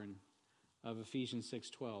doctrine of Ephesians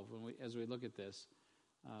 6:12 as we look at this.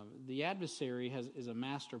 The adversary is a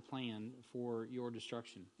master plan for your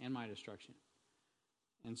destruction and my destruction.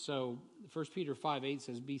 And so 1 Peter 5:8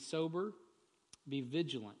 says, be sober, be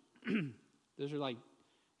vigilant. Those are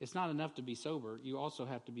it's not enough to be sober. You also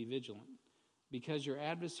have to be vigilant. Because your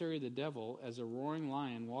adversary, the devil, as a roaring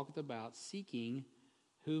lion, walketh about, seeking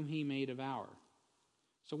whom he may devour.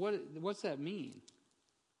 So what's that mean?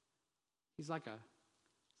 He's like a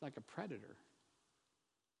predator.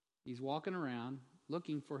 He's walking around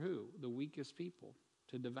looking for who? The weakest people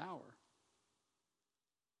to devour.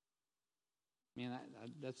 Man,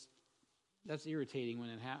 that's irritating when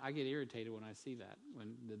I get irritated when I see that,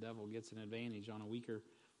 when the devil gets an advantage on a weaker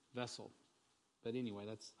vessel. But anyway,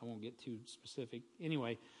 I won't get too specific.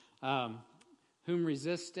 Anyway, whom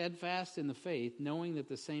resist steadfast in the faith, knowing that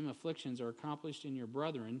the same afflictions are accomplished in your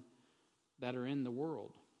brethren that are in the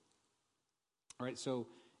world. All right, so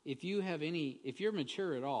if you're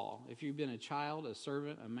mature at all, if you've been a child, a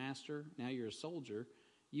servant, a master, now you're a soldier,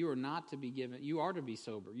 you are not to be given. You are to be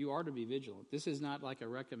sober. You are to be vigilant. This is not like a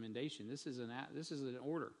recommendation. This is an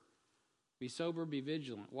order. Be sober, be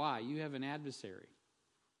vigilant. Why? You have an adversary.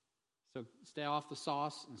 So stay off the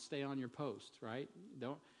sauce and stay on your post, right?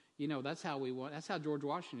 That's how George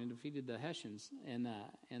Washington defeated the Hessians and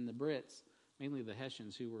the Brits, mainly the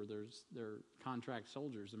Hessians, who were their contract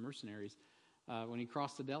soldiers, the mercenaries, when he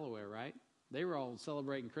crossed the Delaware, right? They were all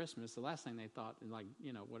celebrating Christmas. The last thing they thought,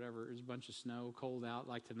 whatever, there's a bunch of snow, cold out,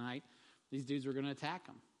 like tonight, these dudes were going to attack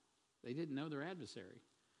them. They didn't know their adversary.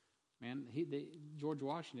 Man, George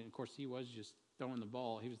Washington, of course, he was just throwing the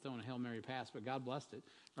ball. He was throwing a Hail Mary pass, but God blessed it,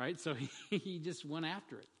 right? So he just went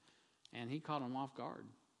after it, and he caught them off guard.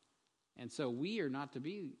 And so we are not to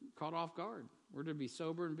be caught off guard. We're to be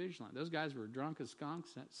sober and vigilant. Those guys were drunk as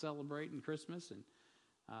skunks celebrating Christmas and,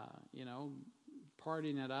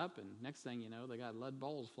 partying it up. And next thing you know, they got lead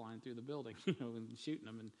balls flying through the building, and shooting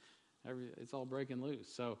them, and it's all breaking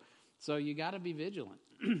loose. So you got to be vigilant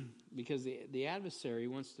because the adversary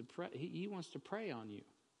wants to he wants to prey on you.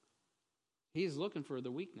 He's looking for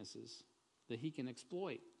the weaknesses that he can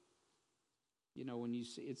exploit. When you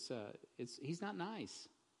see he's not nice.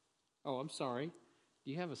 Oh, I'm sorry.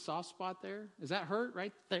 Do you have a soft spot there? Is that hurt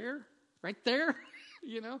right there? Right there?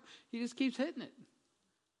 He just keeps hitting it.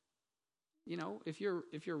 If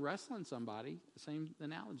you're wrestling somebody, same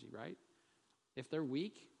analogy, right? If they're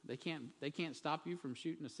weak, they can't stop you from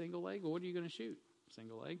shooting a single leg. Well, what are you going to shoot?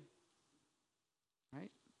 Single leg, right?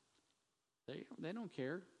 They don't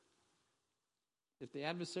care. If the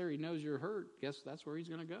adversary knows you're hurt, guess that's where he's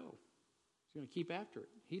going to go. He's going to keep after it.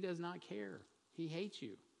 He does not care. He hates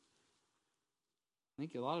you. I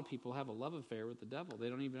think a lot of people have a love affair with the devil. They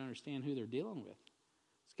don't even understand who they're dealing with.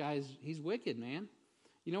 This guy's, he's wicked, man.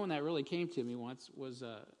 When that really came to me once was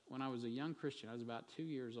when I was a young Christian. I was about 2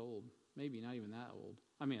 years old, maybe not even that old.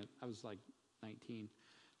 I mean, I was like 19,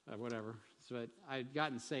 whatever. So I had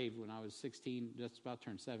gotten saved when I was 16, just about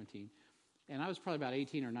turned 17. And I was probably about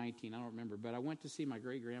 18 or 19, I don't remember. But I went to see my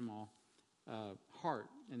great-grandma Hart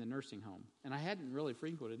in the nursing home. And I hadn't really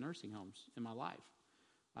frequented nursing homes in my life.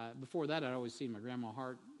 Before that, I'd always seen my Grandma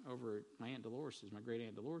Hart over at my Aunt Dolores', my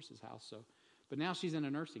great-aunt Dolores' house. But now she's in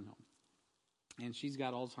a nursing home. And she's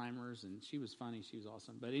got Alzheimer's, and she was funny. She was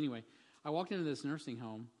awesome. But anyway, I walked into this nursing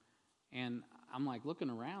home, and I'm like looking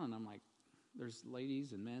around, and I'm like, there's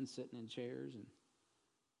ladies and men sitting in chairs. And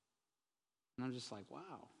I'm just like,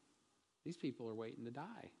 wow, these people are waiting to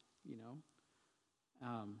die,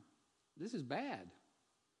 This is bad.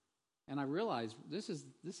 And I realized this is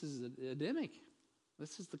an epidemic.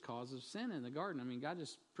 This is the cause of sin in the garden. I mean, God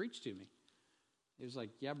just preached to me. It was like,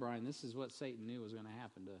 yeah, Brian, this is what Satan knew was going to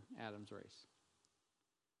happen to Adam's race.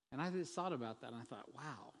 And I just thought about that, and I thought,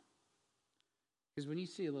 wow. Because when you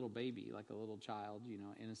see a little baby, like a little child,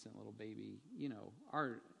 innocent little baby,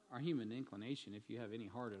 our human inclination, if you have any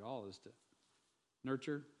heart at all, is to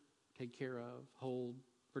nurture, take care of, hold,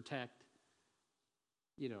 protect.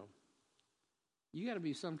 You got to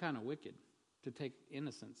be some kind of wicked to take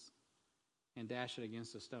innocence and dash it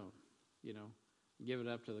against a stone, give it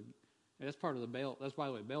up to that's part of the Baal. That's, by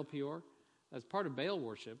the way, Baal Peor. That's part of Baal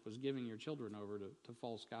worship, was giving your children over to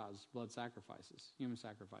false gods, blood sacrifices, human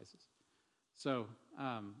sacrifices. So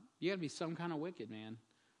you got to be some kind of wicked, man,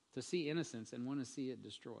 to see innocence and want to see it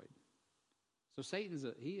destroyed. So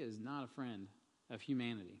he is not a friend of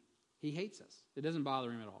humanity. He hates us. It doesn't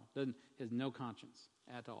bother him at all. He has no conscience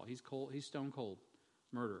at all. He's cold. He's stone cold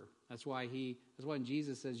murderer. That's why when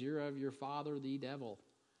Jesus says, "You're of your father, the devil.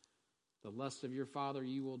 The lust of your father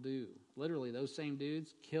you will do." Literally, those same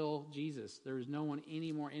dudes kill Jesus. There is no one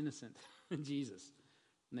any more innocent than Jesus.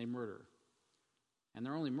 And they murder. And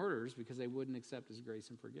they're only murderers because they wouldn't accept his grace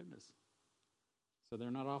and forgiveness. So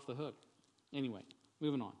they're not off the hook. Anyway,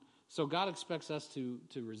 moving on. So God expects us to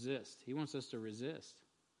resist. He wants us to resist.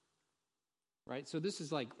 Right? So this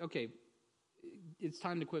is like, okay, it's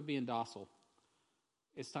time to quit being docile.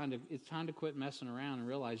 It's time to quit messing around and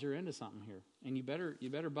realize you're into something here. And you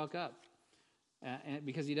better buck up. And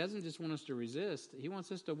because he doesn't just want us to resist, he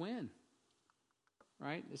wants us to win.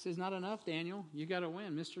 Right? This is not enough, Daniel. You got to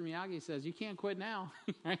win. Mr. Miyagi says, you can't quit now.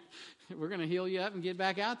 Right? We're going to heal you up and get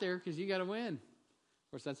back out there because you got to win.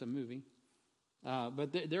 Of course, that's a movie.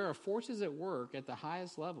 But there are forces at work at the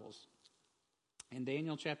highest levels. In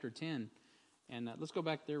Daniel chapter 10, and let's go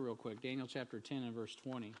back there real quick. Daniel chapter 10 and verse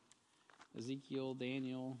 20. Ezekiel,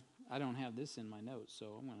 Daniel. I don't have this in my notes,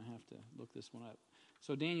 so I'm going to have to look this one up.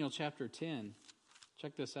 So Daniel chapter 10,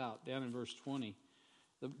 check this out, down in verse 20.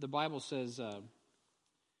 The Bible says,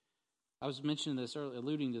 I was mentioning this earlier,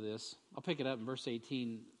 alluding to this. I'll pick it up in verse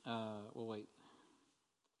 18. Wait.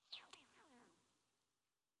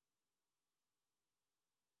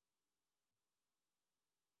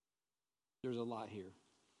 There's a lot here.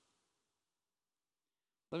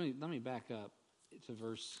 Let me back up to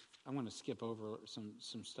verse. I'm going to skip over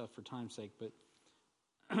some stuff for time's sake, but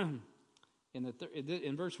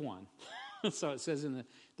in verse 1, so it says, in the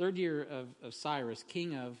third year of Cyrus,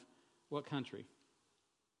 king of what country?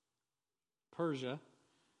 Persia.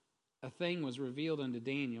 A thing was revealed unto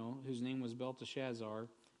Daniel, whose name was Belteshazzar,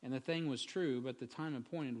 and the thing was true, but the time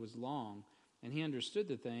appointed was long, and he understood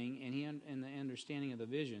the thing, and the understanding of the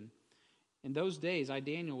vision. In those days, I,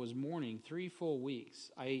 Daniel, was mourning 3 full weeks.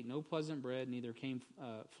 I ate no pleasant bread, neither came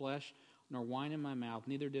flesh nor wine in my mouth,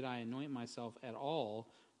 neither did I anoint myself at all,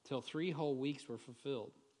 till 3 whole weeks were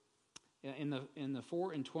fulfilled. In the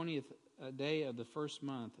 24th day of the first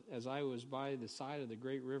month, as I was by the side of the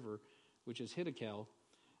great river, which is Hiddekel,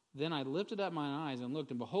 then I lifted up mine eyes and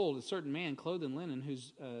looked, and behold, a certain man clothed in linen,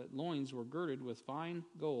 whose loins were girded with fine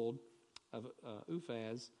gold of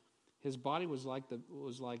Uphaz. His body was like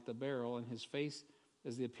the beryl, and his face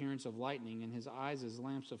as the appearance of lightning, and his eyes as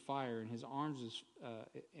lamps of fire, and his arms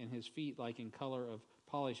and his feet like in color of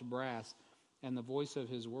polished brass, and the voice of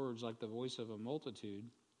his words like the voice of a multitude.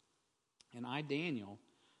 And I, Daniel,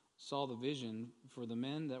 saw the vision, for the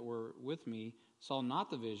men that were with me saw not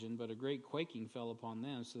the vision, but a great quaking fell upon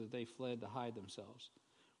them, so that they fled to hide themselves.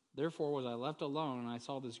 Therefore was I left alone, and I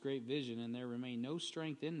saw this great vision, and there remained no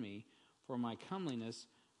strength in me, for my comeliness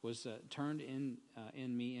was turned in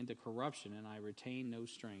me into corruption, and I retained no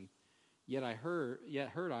strength. Yet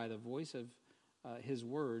heard I the voice of his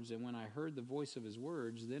words, and when I heard the voice of his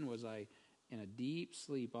words, then was I in a deep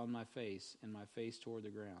sleep on my face, and my face toward the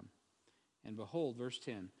ground. And behold, verse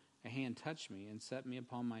 10, a hand touched me, and set me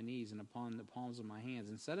upon my knees, and upon the palms of my hands,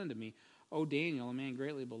 and said unto me, O Daniel, a man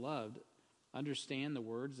greatly beloved, understand the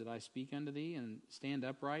words that I speak unto thee, and stand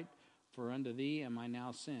upright, for unto thee am I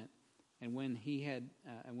now sent. And when he had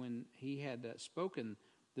spoken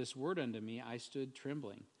this word unto me, I stood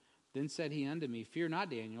trembling. Then said he unto me, Fear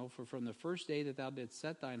not, Daniel, for from the first day that thou didst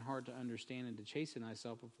set thine heart to understand and to chasten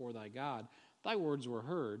thyself before thy God, thy words were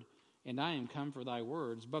heard, and I am come for thy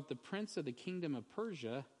words. But the prince of the kingdom of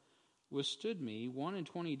Persia withstood me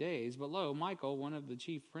 21 days. But lo, Michael, one of the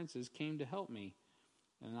chief princes, came to help me,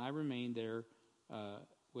 and I remained there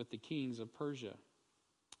with the kings of Persia.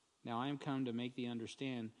 Now I am come to make thee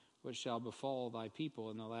understand what shall befall thy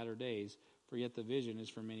people in the latter days, for yet the vision is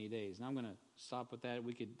for many days. Now I'm going to stop with that.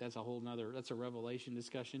 That's a Revelation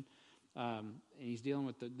discussion. And he's dealing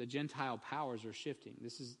with the Gentile powers are shifting.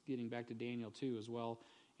 This is getting back to Daniel 2 as well,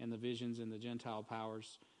 and the visions and the Gentile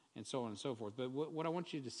powers and so on and so forth. But what I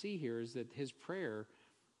want you to see here is that his prayer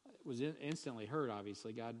was instantly heard,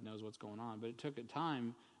 obviously. God knows what's going on. But it took a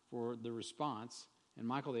time for the response, and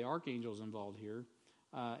Michael the archangel is involved here.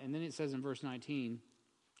 And then it says in verse 18,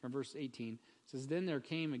 it says, Then there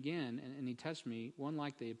came again, and he touched me, one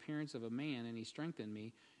like the appearance of a man, and he strengthened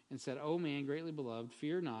me, and said, O man, greatly beloved,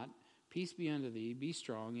 fear not, peace be unto thee, be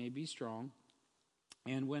strong, yea, be strong.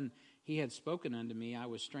 And when he had spoken unto me, I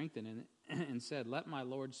was strengthened, and said, Let my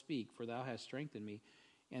Lord speak, for thou hast strengthened me.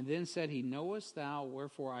 And then said he, Knowest thou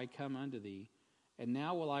wherefore I come unto thee? And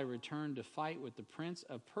now will I return to fight with the prince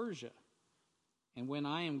of Persia. And when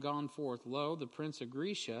I am gone forth, lo, the prince of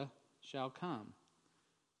Grecia shall come.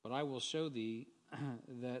 But I will show thee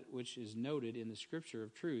that which is noted in the scripture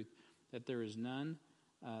of truth, that there is none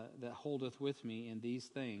that holdeth with me in these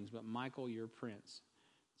things, but Michael your prince.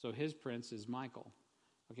 So his prince is Michael.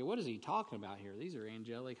 Okay, what is he talking about here? These are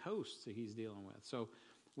angelic hosts that he's dealing with. So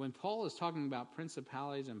when Paul is talking about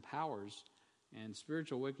principalities and powers and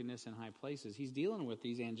spiritual wickedness in high places, he's dealing with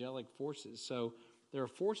these angelic forces. So there are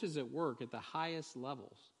forces at work at the highest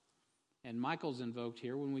levels. And Michael's invoked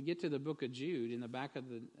here. When we get to the book of Jude, in the back of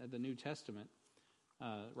the New Testament,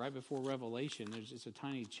 right before Revelation, it's a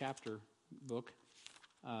tiny chapter book.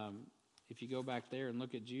 If you go back there and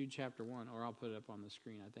look at Jude chapter 1, or I'll put it up on the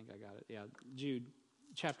screen. I think I got it. Yeah, Jude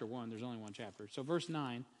chapter 1. There's only one chapter. So verse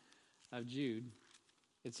 9 of Jude,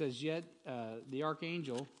 it says, Yet the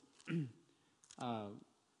archangel,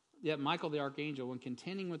 yet Michael the archangel, when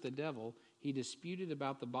contending with the devil, he disputed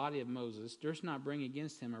about the body of Moses, durst not bring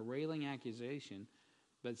against him a railing accusation,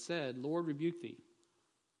 but said, Lord, rebuke thee.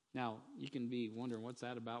 Now, you can be wondering what's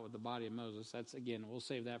that about with the body of Moses. That's, again, we'll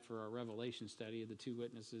save that for our Revelation study of the two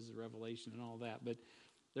witnesses, the Revelation and all that. But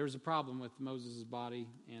there's a problem with Moses' body,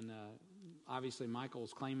 and obviously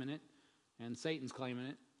Michael's claiming it, and Satan's claiming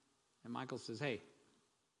it. And Michael says, hey,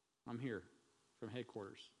 I'm here from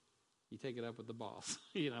headquarters. You take it up with the boss,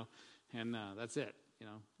 and that's it.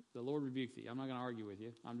 The Lord rebuke thee. I'm not going to argue with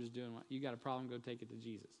you. I'm just doing what you got a problem. Go take it to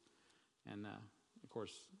Jesus. And of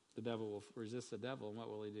course, the devil will resist the devil, and what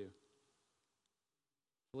will he do?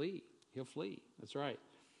 Flee. He'll flee. That's right.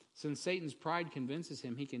 Since Satan's pride convinces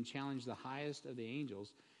him he can challenge the highest of the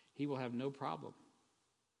angels, he will have no problem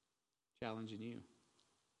challenging you.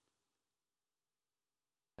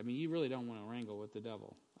 I mean, you really don't want to wrangle with the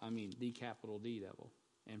devil. I mean, the capital D devil.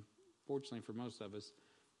 And fortunately for most of us,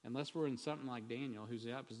 unless we're in something like Daniel, who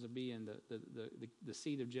happens to be in the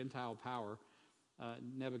seat of Gentile power,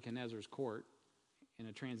 Nebuchadnezzar's court, in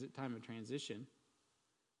a time of transition,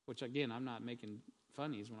 which, again, I'm not making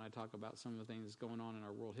funnies when I talk about some of the things that's going on in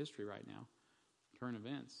our world history right now, current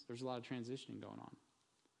events. There's a lot of transitioning going on.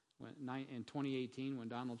 In 2018, when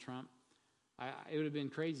Donald Trump, it would have been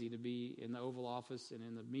crazy to be in the Oval Office and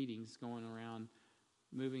in the meetings going around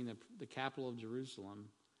moving the capital of Jerusalem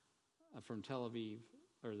from Tel Aviv,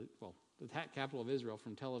 capital of Israel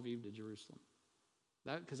from Tel Aviv to Jerusalem.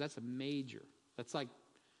 Because that's a major. That's like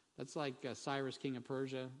Cyrus, king of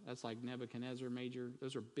Persia. That's like Nebuchadnezzar, major.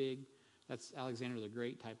 Those are big. That's Alexander the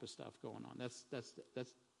Great type of stuff going on. That's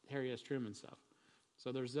Harry S. Truman stuff.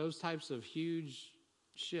 So there's those types of huge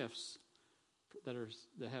shifts that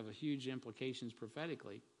have a huge implications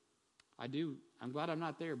prophetically. I'm glad I'm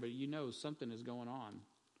not there, but something is going on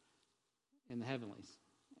in the heavenlies,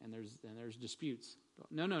 and there's disputes.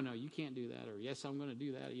 No, you can't do that, or yes, I'm going to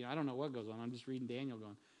do that. I don't know what goes on. I'm just reading Daniel,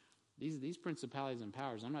 going, these principalities and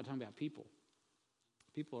powers. I'm not talking about people.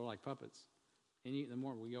 People are like puppets, and the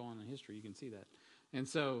more we go on in history, you can see that. And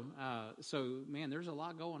so man, there's a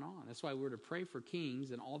lot going on. That's why we're to pray for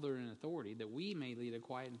kings and all that are in authority, that we may lead a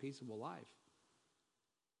quiet and peaceable life.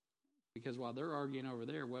 Because while they're arguing over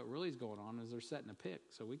there, what really is going on is they're setting a pick,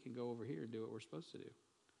 so we can go over here and do what we're supposed to do.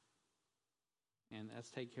 And that's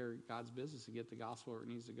take care of God's business and get the gospel where it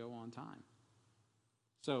needs to go on time.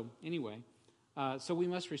 So anyway, so we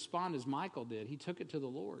must respond as Michael did. He took it to the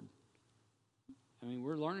Lord. I mean,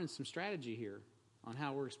 we're learning some strategy here on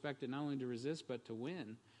how we're expected not only to resist but to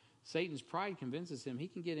win. Satan's pride convinces him he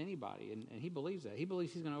can get anybody, and he believes that. He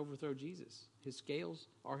believes he's going to overthrow Jesus. His scales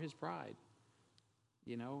are his pride.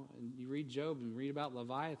 And you read Job and read about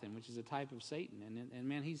Leviathan, which is a type of Satan, and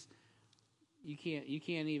man, he's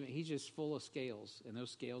just full of scales, and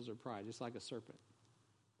those scales are pride, just like a serpent.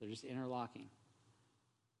 They're just interlocking.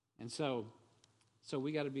 And so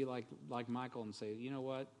we got to be like Michael and say, you know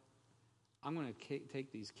what? I'm going to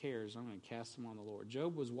take these cares, I'm going to cast them on the Lord.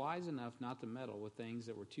 Job was wise enough not to meddle with things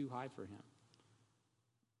that were too high for him.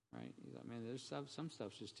 Right? He's like, man, there's some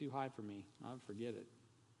stuff's just too high for me. I'll forget it.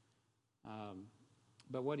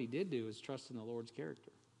 But what he did do is trust in the Lord's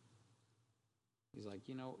character. He's like,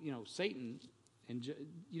 Satan, and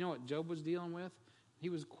you know what Job was dealing with? He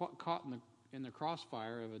was caught in the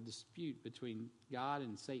crossfire of a dispute between God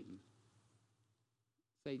and Satan.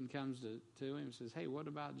 Satan comes to him and says, hey, what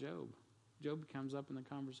about Job? Job comes up in the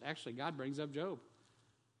conversation. Actually, God brings up Job.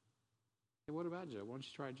 Hey, what about Job? Why don't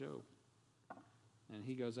you try Job? And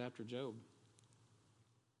he goes after Job.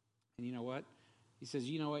 And you know what? He says,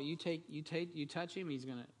 you know what? You touch him.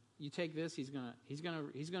 You take this. He's gonna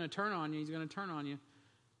turn on you. He's gonna turn on you.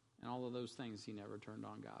 And all of those things, he never turned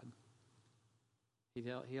on God.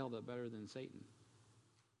 He held up better than Satan,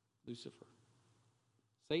 Lucifer.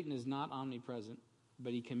 Satan is not omnipresent,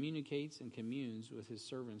 but he communicates and communes with his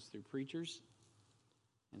servants through preachers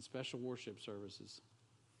and special worship services.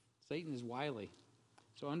 Satan is wily.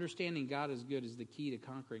 So understanding God is good is the key to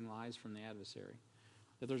conquering lies from the adversary.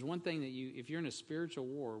 That there's one thing that if you're in a spiritual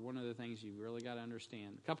war, one of the things you really got to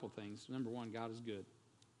understand, a couple things. Number one, God is good.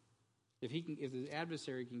 If the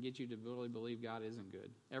adversary can get you to really believe God isn't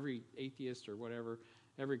good, every atheist or whatever,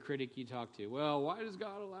 every critic you talk to, well, why does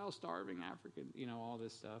God allow starving African, all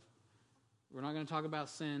this stuff. We're not going to talk about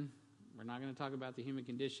sin. We're not going to talk about the human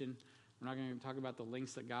condition. We're not going to talk about the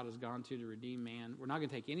lengths that God has gone to redeem man. We're not going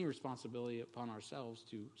to take any responsibility upon ourselves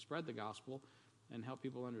to spread the gospel and help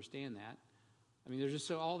people understand that. I mean,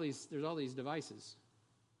 there's all these devices.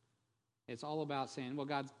 It's all about saying, well,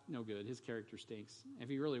 God's no good. His character stinks. If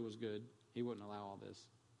he really was good, he wouldn't allow all this.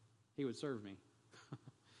 He would serve me.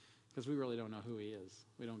 Because we really don't know who he is.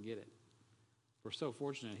 We don't get it. We're so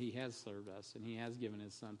fortunate he has served us, and he has given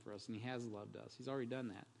his son for us, and he has loved us. He's already done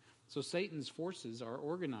that. So Satan's forces are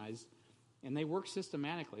organized, and they work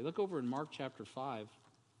systematically. Look over in Mark chapter 5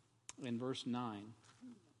 and verse 9.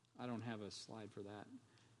 I don't have a slide for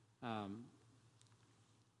that.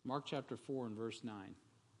 Mark chapter 4 and verse 9.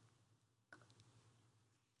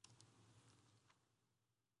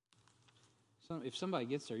 So if somebody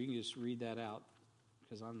gets there, you can just read that out,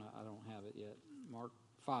 because I don't have it yet. Mark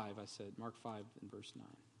 5, I said. Mark 5 and verse 9.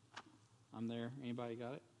 I'm there. Anybody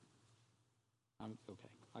got it? Okay,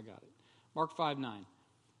 I got it. Mark 5, 9.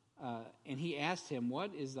 And he asked him,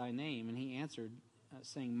 what is thy name? And he answered,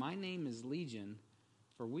 saying, my name is Legion,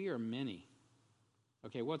 for we are many.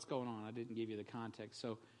 Okay, what's going on? I didn't give you the context.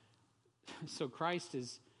 So Christ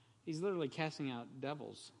he's literally casting out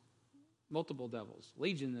devils, multiple devils,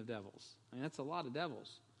 legion of devils. I mean, that's a lot of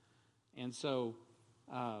devils. And so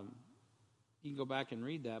you can go back and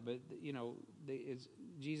read that, but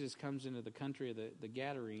Jesus comes into the country of the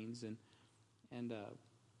Gadarenes, and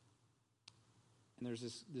there's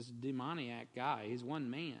this demoniac guy. He's one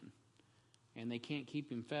man, and they can't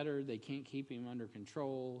keep him fettered. They can't keep him under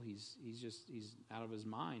control. He's out of his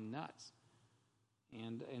mind, nuts.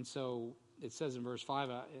 And so it says in verse 5.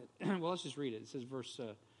 Well, let's just read it. It says verse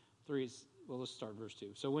 3. well, let's start verse 2.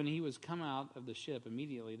 So when he was come out of the ship,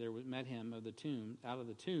 immediately there met him out of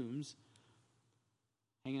the tombs,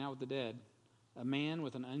 hanging out with the dead, a man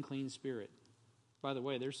with an unclean spirit. By the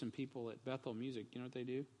way, there's some people at Bethel Music. You know what they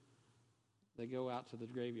do? They go out to the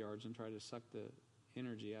graveyards and try to suck the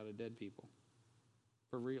energy out of dead people.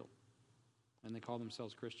 For real. And they call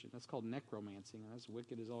themselves Christian. That's called necromancing. That's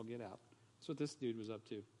wicked as all get out. That's what this dude was up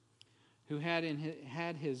to. Who had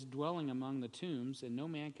his dwelling among the tombs, and no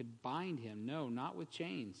man could bind him, no, not with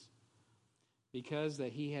chains, because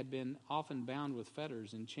that he had been often bound with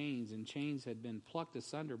fetters and chains had been plucked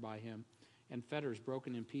asunder by him, and fetters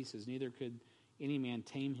broken in pieces. Neither could any man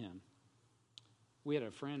tame him. We had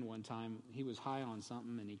a friend one time, he was high on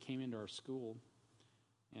something, and he came into our school.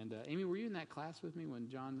 And Amy, were you in that class with me when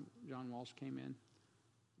John Walsh came in?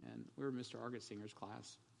 And we were Mr. Argetsinger's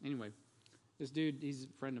class. Anyway, this dude, he's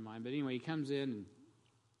a friend of mine. But anyway, he comes in,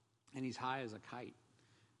 and he's high as a kite.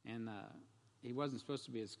 And he wasn't supposed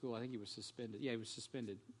to be at school. I think he was suspended. Yeah, he was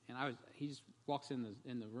suspended. And he just walks in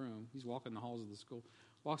the room. He's walking the halls of the school.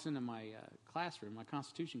 Walks into my classroom, my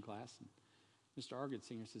Constitution class. And Mr.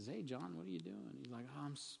 Argetsinger says, "Hey, John, what are you doing?" He's like, "Oh,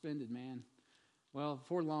 I'm suspended, man." Well,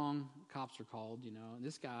 before long, cops are called, you know. And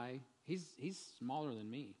this guy, he's smaller than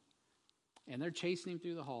me. And they're chasing him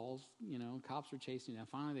through the halls, you know. Cops are chasing him.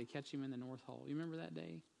 Finally, they catch him in the North Hall. You remember that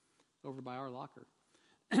day? Over by our locker.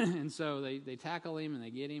 And so they tackle him and they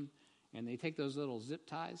get him. And they take those little zip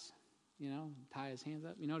ties, you know, tie his hands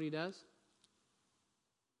up. You know what he does?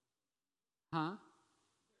 Huh?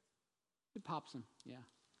 It pops him, yeah.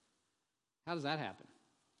 How does that happen?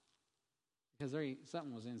 Because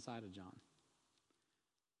something was inside of John.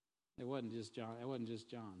 It wasn't just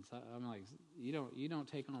John. So I'm like, you don't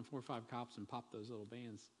take on 4 or 5 cops and pop those little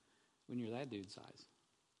bands when you're that dude's size.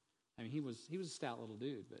 I mean, he was a stout little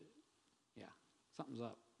dude, but yeah, something's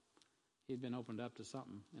up. He'd been opened up to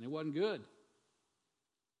something, and it wasn't good.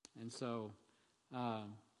 And so,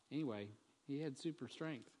 anyway, he had super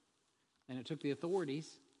strength, and it took the authorities,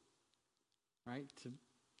 right,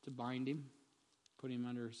 to bind him, put him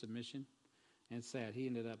under submission. And it's sad. He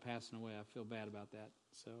ended up passing away. I feel bad about that.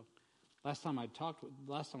 So, last time I talked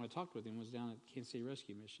with him was down at Kansas City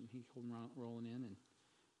Rescue Mission. He came rolling in,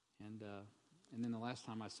 and then the last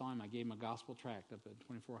time I saw him, I gave him a gospel tract up at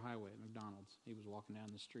 24 Highway at McDonald's. He was walking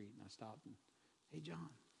down the street, and I stopped and, "Hey, John,"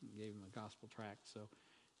 and gave him a gospel tract. So,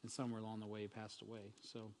 and somewhere along the way, he passed away.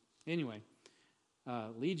 So, anyway,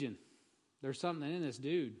 Legion. There's something in this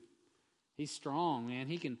dude. He's strong, man.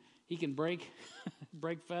 He can break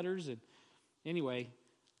break fetters, and anyway.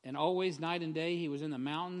 And always, night and day, he was in the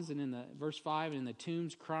mountains and in the, verse 5, in the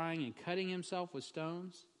tombs crying and cutting himself with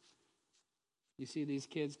stones. You see these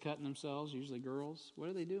kids cutting themselves, usually girls. What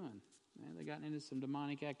are they doing? Man, they got into some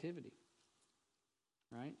demonic activity.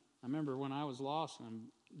 Right? I remember when I was lost and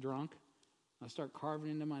I'm drunk, I start carving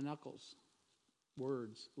into my knuckles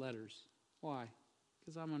words, letters. Why?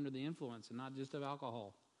 Because I'm under the influence and not just of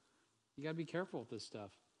alcohol. You got to be careful with this stuff.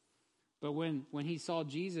 But when he saw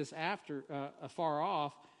Jesus afar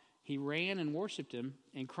off, he ran and worshipped him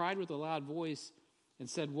and cried with a loud voice and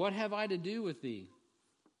said, "What have I to do with thee,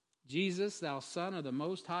 Jesus, thou Son of the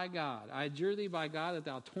Most High God? I adjure thee by God that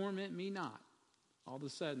thou torment me not." All of a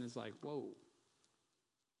sudden, it's like, whoa.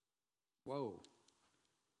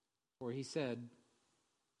 For he said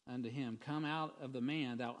unto him, "Come out of the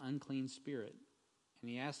man, thou unclean spirit."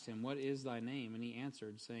 And he asked him, "What is thy name?" And he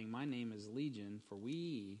answered, saying, "My name is Legion, for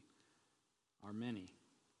we are many."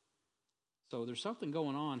 So there's something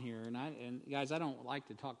going on here, and guys, I don't like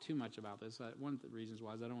to talk too much about this. One of the reasons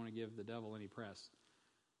why is I don't want to give the devil any press.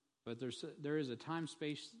 But there is a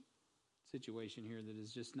time-space situation here that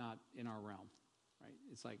is just not in our realm, right?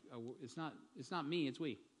 It's like it's not me, it's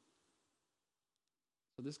we.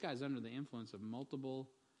 So this guy's under the influence of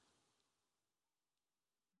multiple.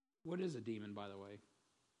 What is a demon, by the way?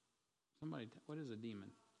 What is a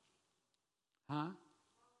demon? Huh?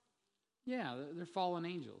 Yeah, they're fallen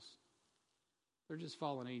angels. They're just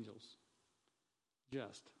fallen angels.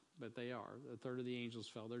 But they are. A third of the angels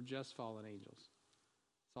fell. They're just fallen angels.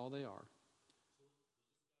 That's all they are.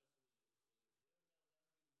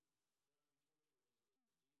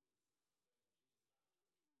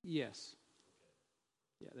 Yes.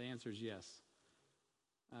 Yeah, the answer is yes.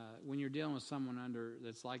 When you're dealing with someone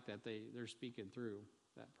that's like that, they're speaking through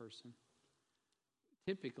that person.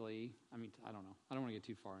 Typically, I don't know. I don't want to get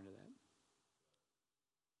too far into that.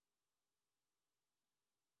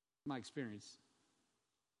 My experience,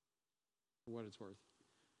 for what it's worth,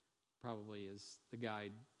 probably is the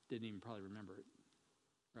guy didn't even probably remember it,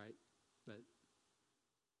 right? But,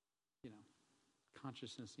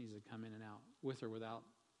 consciousness needs to come in and out, with or without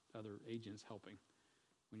other agents helping.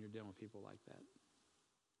 when you're dealing with people like that.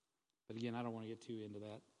 But again, I don't want to get too into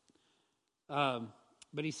that.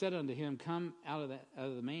 But he said unto him, Come out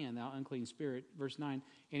of the man, thou unclean spirit. Verse 9,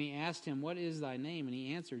 and he asked him, What is thy name? And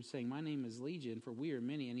he answered, saying, My name is Legion, for we are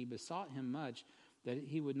many. And he besought him much that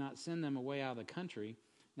he would not send them away out of the country.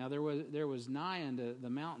 Now there was nigh unto the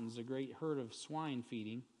mountains a great herd of swine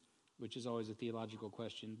feeding, which is always a theological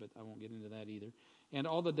question, but I won't get into that either. And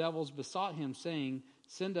all the devils besought him, saying,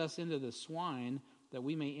 Send us into the swine, that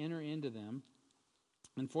we may enter into them.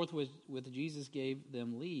 And forthwith Jesus gave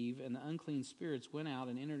them leave, and the unclean spirits went out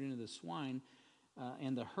and entered into the swine,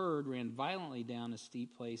 and the herd ran violently down a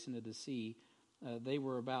steep place into the sea. They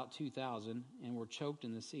were about 2,000, and were choked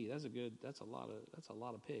in the sea. That's a lot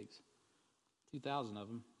of pigs, 2,000 of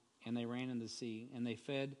them, and they ran in the sea, and they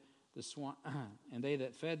fed the swine, and they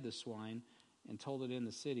that fed the swine, and told it in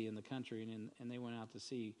the city, in the country, and they went out to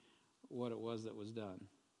see what it was that was done.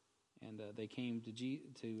 And they came to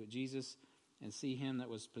Jesus and see him that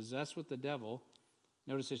was possessed with the devil.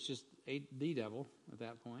 Notice it's just the devil at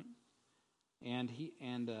that point. And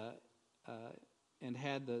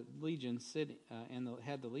had the legion sitting,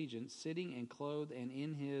 sitting and clothed and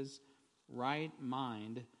in his right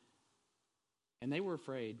mind, and they were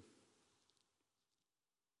afraid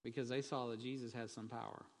because they saw that Jesus had some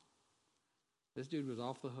power. This dude was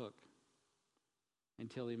off the hook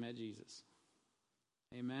until he met Jesus.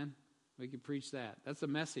 Amen. We could preach that. That's a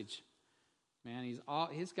message. Man,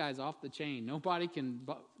 his guy's off the chain. Nobody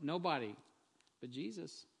but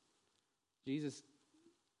Jesus. Jesus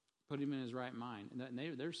put him in his right mind.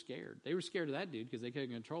 And they're scared. They were scared of that dude because they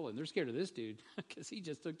couldn't control him. They're scared of this dude because he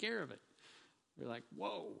just took care of it. They're like,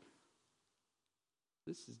 whoa,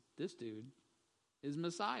 this dude is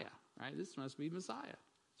Messiah, right? This must be Messiah.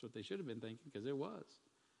 That's what they should have been thinking, because it was.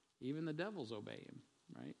 Even the devils obey him,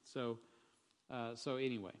 right? So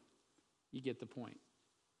anyway, you get the point.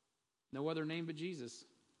 No other name but Jesus.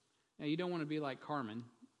 Now, you don't want to be like Carmen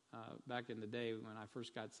back in the day when I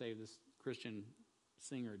first got saved, this Christian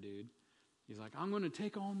singer dude. He's like, I'm going to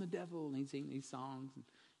take on the devil. And he'd sing these songs. And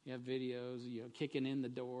you have videos, kicking in the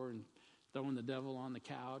door and throwing the devil on the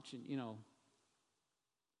couch. And, I'll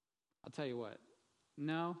tell you what.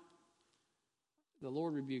 No, the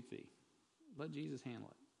Lord rebuke thee. Let Jesus handle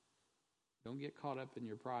it. Don't get caught up in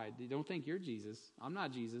your pride. Don't think you're Jesus. I'm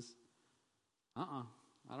not Jesus.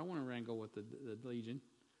 I don't want to wrangle with the legion.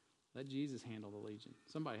 Let Jesus handle the legion.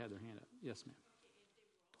 Somebody had their hand up. Yes, ma'am.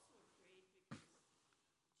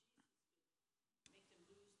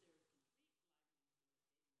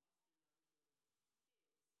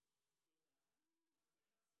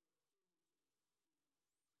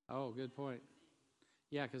 Oh, good point.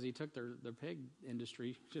 Yeah, because he took their pig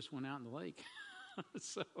industry, just went out in the lake.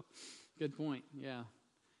 So, good point. Yeah.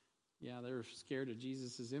 Yeah, they were scared of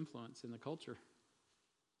Jesus' influence in the culture.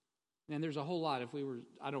 And there's a whole lot.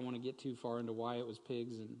 I don't want to get too far into why it was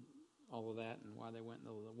pigs and all of that and why they went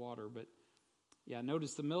into the water. But, yeah,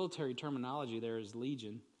 notice the military terminology there is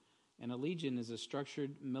legion. And a legion is a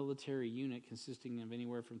structured military unit consisting of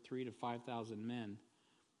anywhere from 3,000 to 5,000 men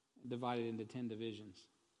divided into 10 divisions.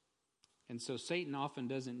 And so Satan often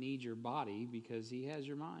doesn't need your body because he has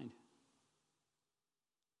your mind.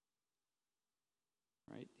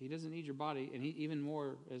 Right? He doesn't need your body, and even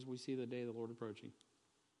more as we see the day of the Lord approaching.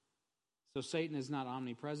 So Satan is not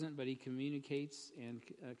omnipresent, but he communicates and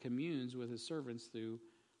communes with his servants through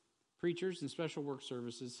preachers and special worship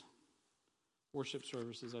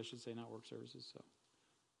services, I should say, not work services, so,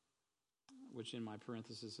 which in my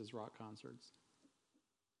parenthesis is rock concerts.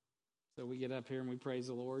 So we get up here and we praise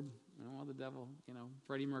the Lord. Well, the devil,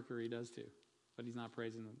 Freddie Mercury does too, but he's not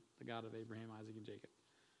praising the God of Abraham, Isaac, and Jacob.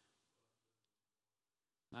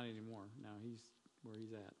 Not anymore. No, he's where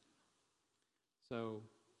he's at. So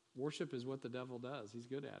worship is what the devil does. He's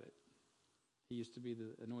good at it. He used to be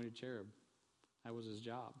the anointed cherub. That was his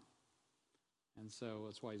job. And so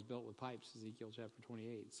that's why he's built with pipes, Ezekiel chapter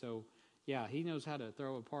 28. So, yeah, he knows how to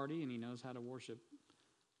throw a party and he knows how to worship,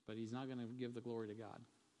 but he's not going to give the glory to God.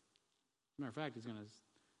 As a matter of fact,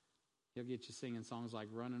 he'll get you singing songs like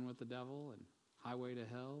Running with the Devil and Highway to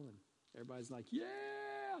Hell, and everybody's like, yeah,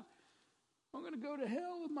 I'm going to go to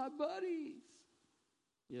hell with my buddies.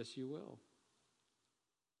 Yes, you will.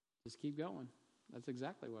 Just keep going. That's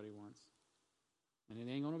exactly what he wants. And it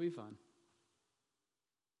ain't going to be fun.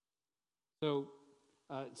 So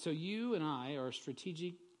you and I are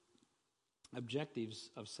strategic objectives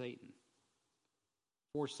of Satan.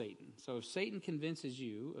 For Satan. So if Satan convinces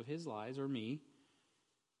you of his lies, or me,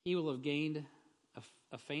 he will have gained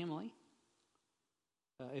a family.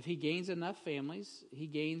 If he gains enough families, he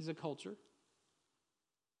gains a culture.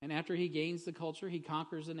 And after he gains the culture, he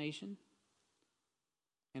conquers a nation.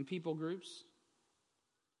 and people groups,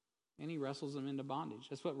 and he wrestles them into bondage.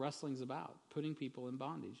 That's what wrestling's about, putting people in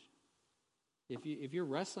bondage. If you're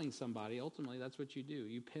wrestling somebody, ultimately that's what you do.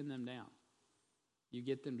 You pin them down. You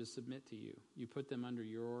get them to submit to you. You put them under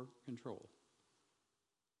your control.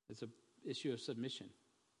 It's an issue of submission.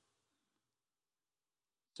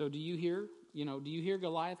 So do you hear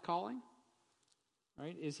Goliath calling?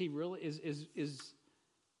 Right? Is he really is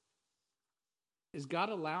God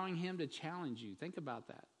allowing him to challenge you? Think about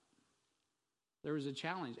that. There was a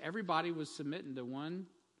challenge. Everybody was submitting to one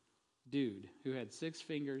dude who had 6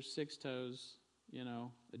 fingers, 6 toes,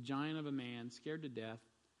 a giant of a man, scared to death.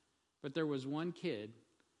 But there was one kid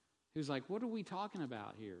who's like, what are we talking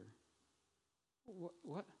about here?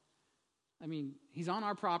 What? I mean, he's on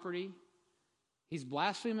our property. He's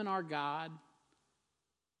blaspheming our God.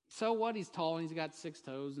 So what? He's tall and he's got 6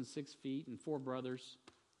 toes and 6 feet and 4 brothers.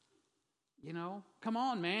 Come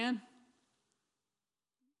on, man.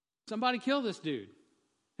 Somebody kill this dude.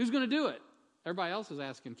 Who's going to do it? Everybody else is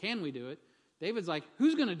asking, can we do it? David's like,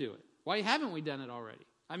 who's going to do it? Why haven't we done it already?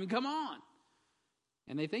 I mean, come on.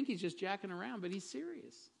 And they think he's just jacking around, but he's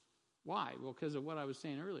serious. Why? Well, because of what I was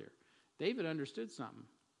saying earlier. David understood something.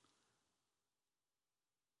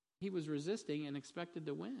 He was resisting and expected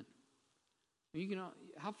to win.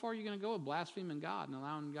 How far are you going to go with blaspheming God and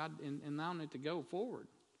allowing God and allowing it to go forward?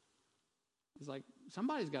 It's like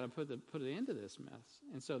somebody's got to put an end to this mess.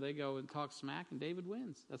 And so they go and talk smack, and David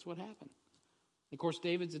wins. That's what happened. Of course,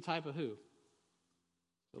 David's a type of who?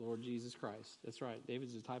 The Lord Jesus Christ. That's right.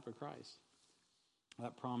 David's a type of Christ.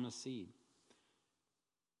 That promised seed.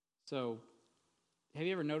 So, have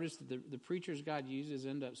you ever noticed that the preachers God uses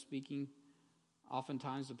end up speaking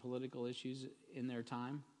oftentimes to political issues in their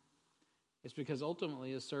time? It's because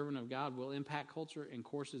ultimately a servant of God will impact culture and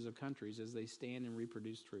courses of countries as they stand and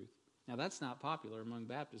reproduce truth. Now, that's not popular among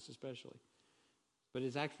Baptists especially, but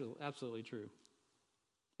it's actually absolutely true.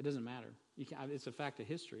 It doesn't matter. It's a fact of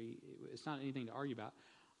history. It's not anything to argue about.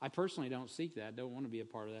 I personally don't seek that. Don't want to be a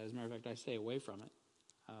part of that. As a matter of fact, I stay away from it.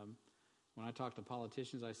 When I talk to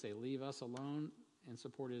politicians, I say, leave us alone and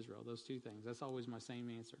support Israel. Those 2 things. That's always my same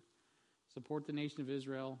answer. Support the nation of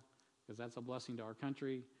Israel because that's a blessing to our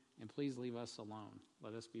country, and please leave us alone.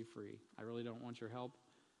 Let us be free. I really don't want your help,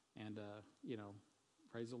 and,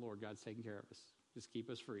 praise the Lord, God's taking care of us. Just keep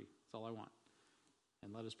us free. That's all I want.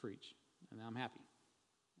 And let us preach. And I'm happy.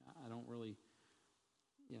 I don't really,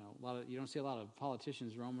 you don't see a lot of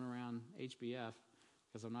politicians roaming around HBF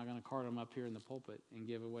because I'm not going to cart them up here in the pulpit and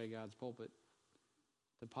give away God's pulpit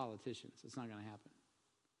to politicians. It's not going to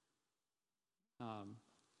happen.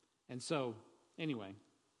 And so, anyway,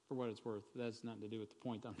 for what it's worth, that's nothing to do with the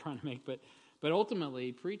point I'm trying to make. But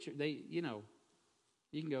ultimately, preacher, you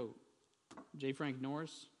can go. J. Frank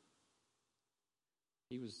Norris.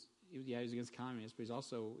 He was against communists, but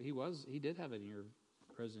he did have an ear of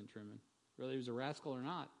President Truman. Whether he was a rascal or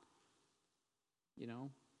not,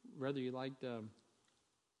 whether you liked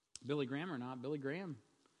Billy Graham or not, Billy Graham,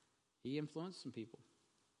 he influenced some people.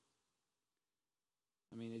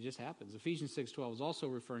 I mean, it just happens. Ephesians 6:12 is also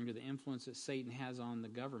referring to the influence that Satan has on the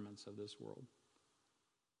governments of this world.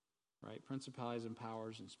 Right? Principalities and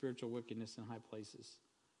powers and spiritual wickedness in high places.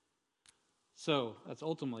 So that's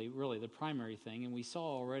ultimately really the primary thing. And we saw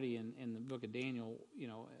already in the book of Daniel,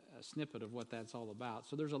 a snippet of what that's all about.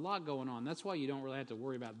 So there's a lot going on. That's why you don't really have to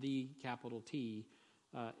worry about the capital T,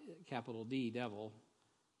 capital D, devil,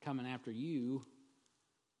 coming after you.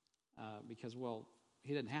 Because,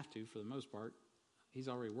 he doesn't have to for the most part. He's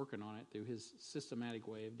already working on it through his systematic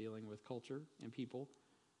way of dealing with culture and people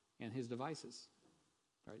and his devices.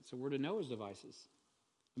 Right? So we're to know his devices.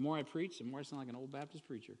 The more I preach, the more I sound like an old Baptist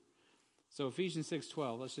preacher. So Ephesians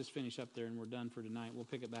 6:12, let's just finish up there and we're done for tonight. We'll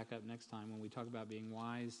pick it back up next time when we talk about being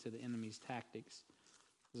wise to the enemy's tactics.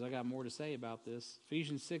 Because I got more to say about this.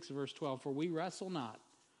 Ephesians 6, verse 12, for we wrestle not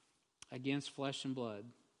against flesh and blood.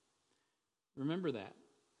 Remember that.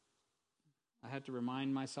 I have to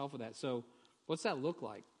remind myself of that. So what's that look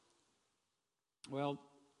like? Well,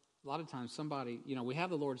 a lot of times somebody, we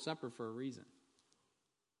have the Lord's Supper for a reason.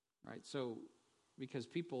 Right? So, because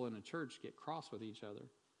people in a church get cross with each other.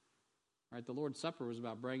 Right? The Lord's Supper was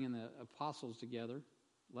about bringing the apostles together,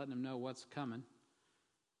 letting them know what's coming.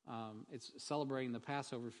 It's celebrating the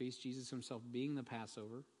Passover feast, Jesus himself being the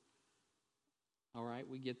Passover. All right,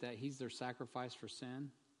 we get that. He's their sacrifice for sin.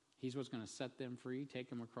 He's what's going to set them free, take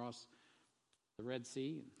them across the Red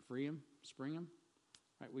Sea and free them, spring them.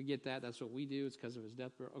 Right, we get that. That's what we do. It's because of his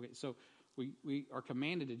death. Okay, so we are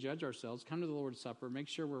commanded to judge ourselves, come to the Lord's Supper, make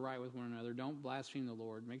sure we're right with one another, don't blaspheme the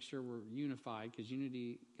Lord, make sure we're unified, because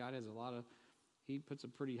unity, God has he puts a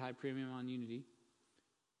pretty high premium on unity.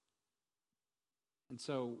 And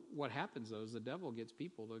so what happens, though, is the devil gets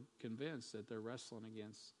people to convince that they're wrestling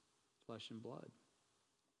against flesh and blood.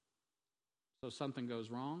 So something goes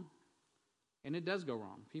wrong, and it does go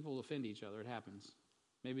wrong. People offend each other. It happens.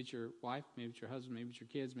 Maybe it's your wife, maybe it's your husband, maybe it's your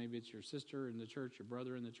kids, maybe it's your sister in the church, your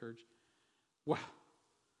brother in the church. Wow,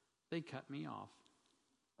 they cut me off.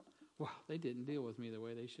 Wow, they didn't deal with me the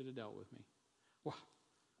way they should have dealt with me. Wow,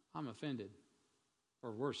 I'm offended.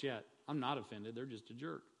 Or worse yet, I'm not offended. They're just a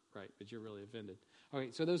jerk. Right, but you're really offended.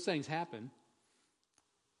 Okay, so those things happen.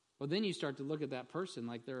 Well, then you start to look at that person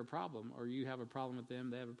like they're a problem, or you have a problem with them,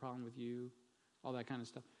 they have a problem with you, all that kind of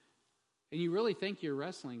stuff. And you really think you're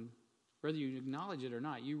wrestling, whether you acknowledge it or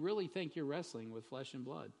not, you really think you're wrestling with flesh and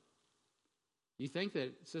blood. You think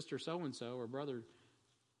that sister so-and-so or brother,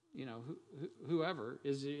 whoever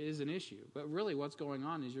is an issue. But really what's going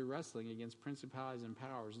on is you're wrestling against principalities and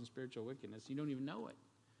powers and spiritual wickedness. You don't even know it.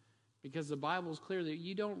 Because the Bible is clear that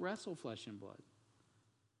you don't wrestle flesh and blood.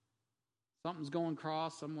 Something's going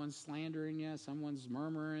cross, someone's slandering you, someone's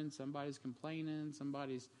murmuring, somebody's complaining,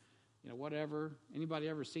 somebody's, whatever. Anybody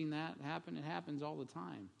ever seen that happen? It happens all the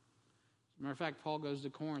time. As a matter of fact, Paul goes to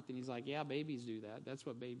Corinth and he's like, yeah, babies do that. That's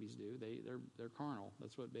what babies do. They're carnal.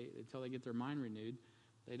 That's what until they get their mind renewed,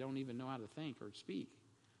 they don't even know how to think or speak.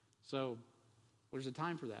 So there's a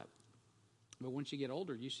time for that. But once you get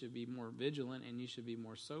older, you should be more vigilant and you should be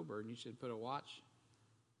more sober, and you should put a watch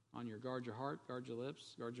on guard your heart, guard your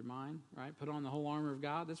lips, guard your mind, right? Put on the whole armor of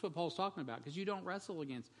God. That's what Paul's talking about, because you don't wrestle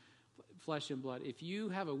against flesh and blood. If you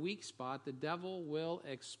have a weak spot, the devil will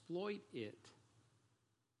exploit it.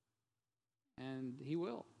 And he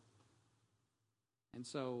will. And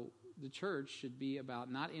so the church should be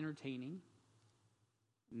about not entertaining,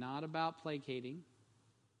 not about placating,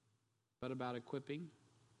 but about equipping,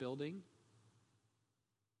 building,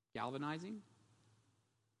 galvanizing,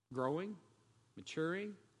 growing,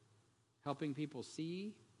 maturing, helping people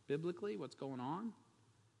see biblically what's going on.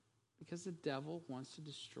 Because the devil wants to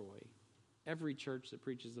destroy every church that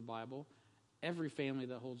preaches the Bible, every family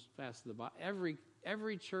that holds fast to the Bible,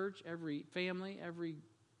 every church, every family, every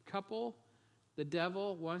couple. The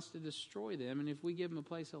devil wants to destroy them, and if we give him a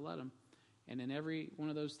place, he'll let him. And in every one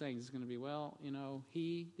of those things, it's going to be,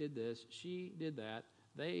 he did this, she did that,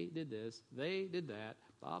 they did this, they did that,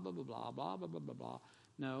 blah, blah, blah, blah, blah, blah, blah, blah, blah.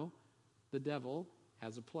 No, the devil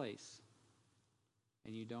has a place.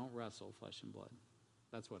 And you don't wrestle flesh and blood.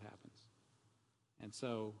 That's what happens. And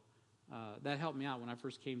so that helped me out when I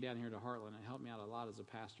first came down here to Heartland. It helped me out a lot as a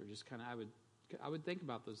pastor. Just kind of, I would think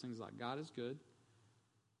about those things like God is good.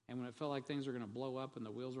 And when it felt like things were going to blow up and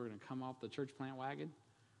the wheels were going to come off the church plant wagon,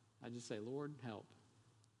 I just say, Lord, help.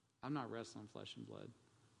 I'm not wrestling flesh and blood.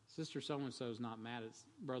 Sister so-and-so is not mad at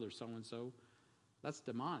brother so-and-so. That's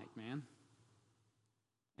demonic, man.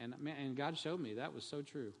 And God showed me that was so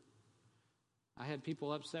true. I had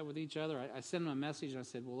people upset with each other. I sent them a message and I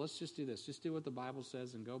said, well, let's just do this. Just do what the Bible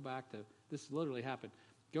says and go back to, this literally happened.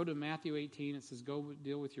 Go to Matthew 18. It says, go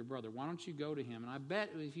deal with your brother. Why don't you go to him? And I bet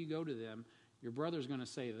if you go to them, your brother's going to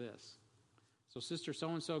say this. So sister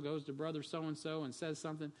so-and-so goes to brother so-and-so and says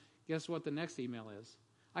something. Guess what the next email is?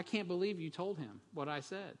 I can't believe you told him what I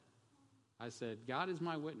said. I said, God is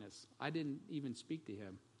my witness. I didn't even speak to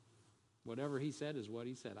him. Whatever he said is what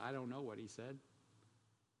he said. I don't know what he said.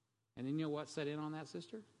 And then you know what set in on that,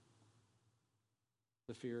 sister?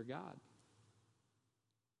 The fear of God.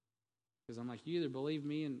 Because I'm like, you either believe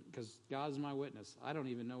me, and because God's my witness. I don't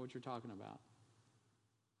even know what you're talking about.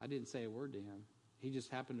 I didn't say a word to him. He just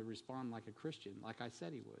happened to respond like a Christian, like I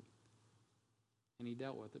said he would. And he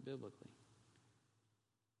dealt with it biblically.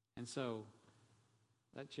 And so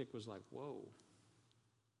that chick was like, whoa.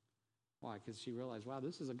 Why? Because she realized, wow,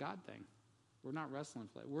 this is a God thing. We're not wrestling.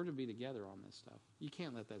 We're to be together on this stuff. You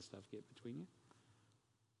can't let that stuff get between you.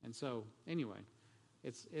 And so, anyway,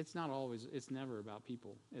 it's not always, it's never about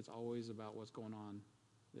people. It's always about what's going on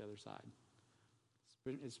the other side.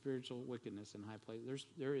 It's spiritual wickedness in high places.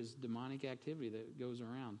 There is demonic activity that goes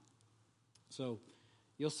around. So,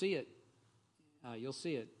 you'll see it. You'll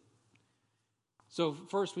see it. So,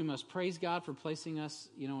 first, we must praise God for placing us,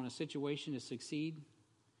 in a situation to succeed.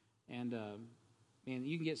 And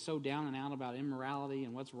you can get so down and out about immorality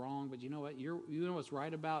and what's wrong, but you know what? You know what's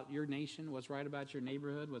right about your nation, what's right about your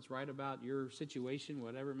neighborhood, what's right about your situation,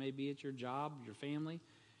 whatever it may be at your job, your family,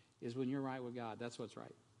 is when you're right with God. That's what's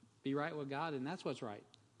right. Be right with God, and that's what's right.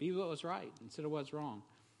 Be what's right instead of what's wrong.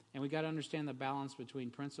 And we got to understand the balance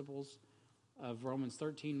between principles of Romans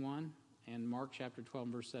 13:1 and Mark chapter 12,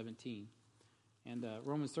 verse 17. And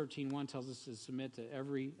Romans 13:1 tells us to submit to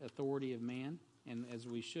every authority of man. And as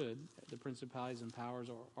we should, the principalities and powers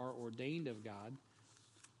are ordained of God.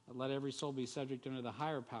 Let every soul be subject unto the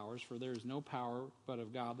higher powers, for there is no power but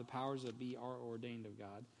of God. The powers that be are ordained of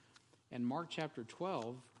God. And Mark chapter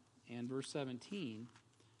 12 and verse 17,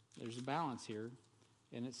 there's a balance here.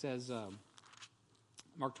 And it says,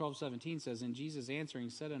 Mark 12:17 says, and Jesus answering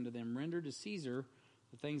said unto them, render to Caesar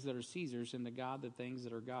the things that are Caesar's, and to God the things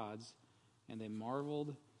that are God's. And they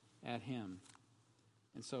marveled at him.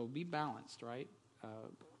 And so be balanced, right?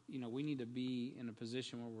 We need to be in a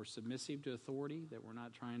position where we're submissive to authority, that we're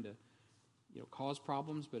not trying to, cause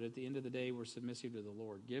problems, but at the end of the day, we're submissive to the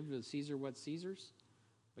Lord. Give to Caesar what's Caesar's,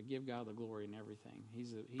 but give God the glory in everything. He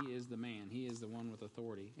is the man. He is the one with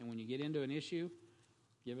authority. And when you get into an issue,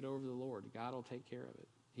 give it over to the Lord. God will take care of it.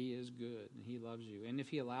 He is good, and he loves you. And if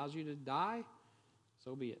he allows you to die,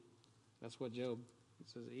 so be it. That's what Job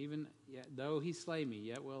says. Even though he slay me,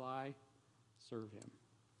 yet will I serve him.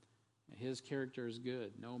 His character is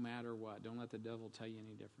good, no matter what. Don't let the devil tell you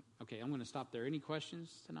any different. Okay, I'm going to stop there. Any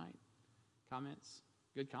questions tonight? Comments?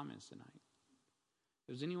 Good comments tonight.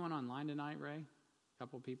 Is anyone online tonight, Ray? A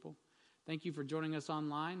couple people. Thank you for joining us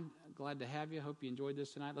online. Glad to have you. Hope you enjoyed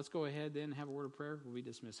this tonight. Let's go ahead then and have a word of prayer. We'll be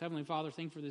dismissed. Heavenly Father, thank you for this.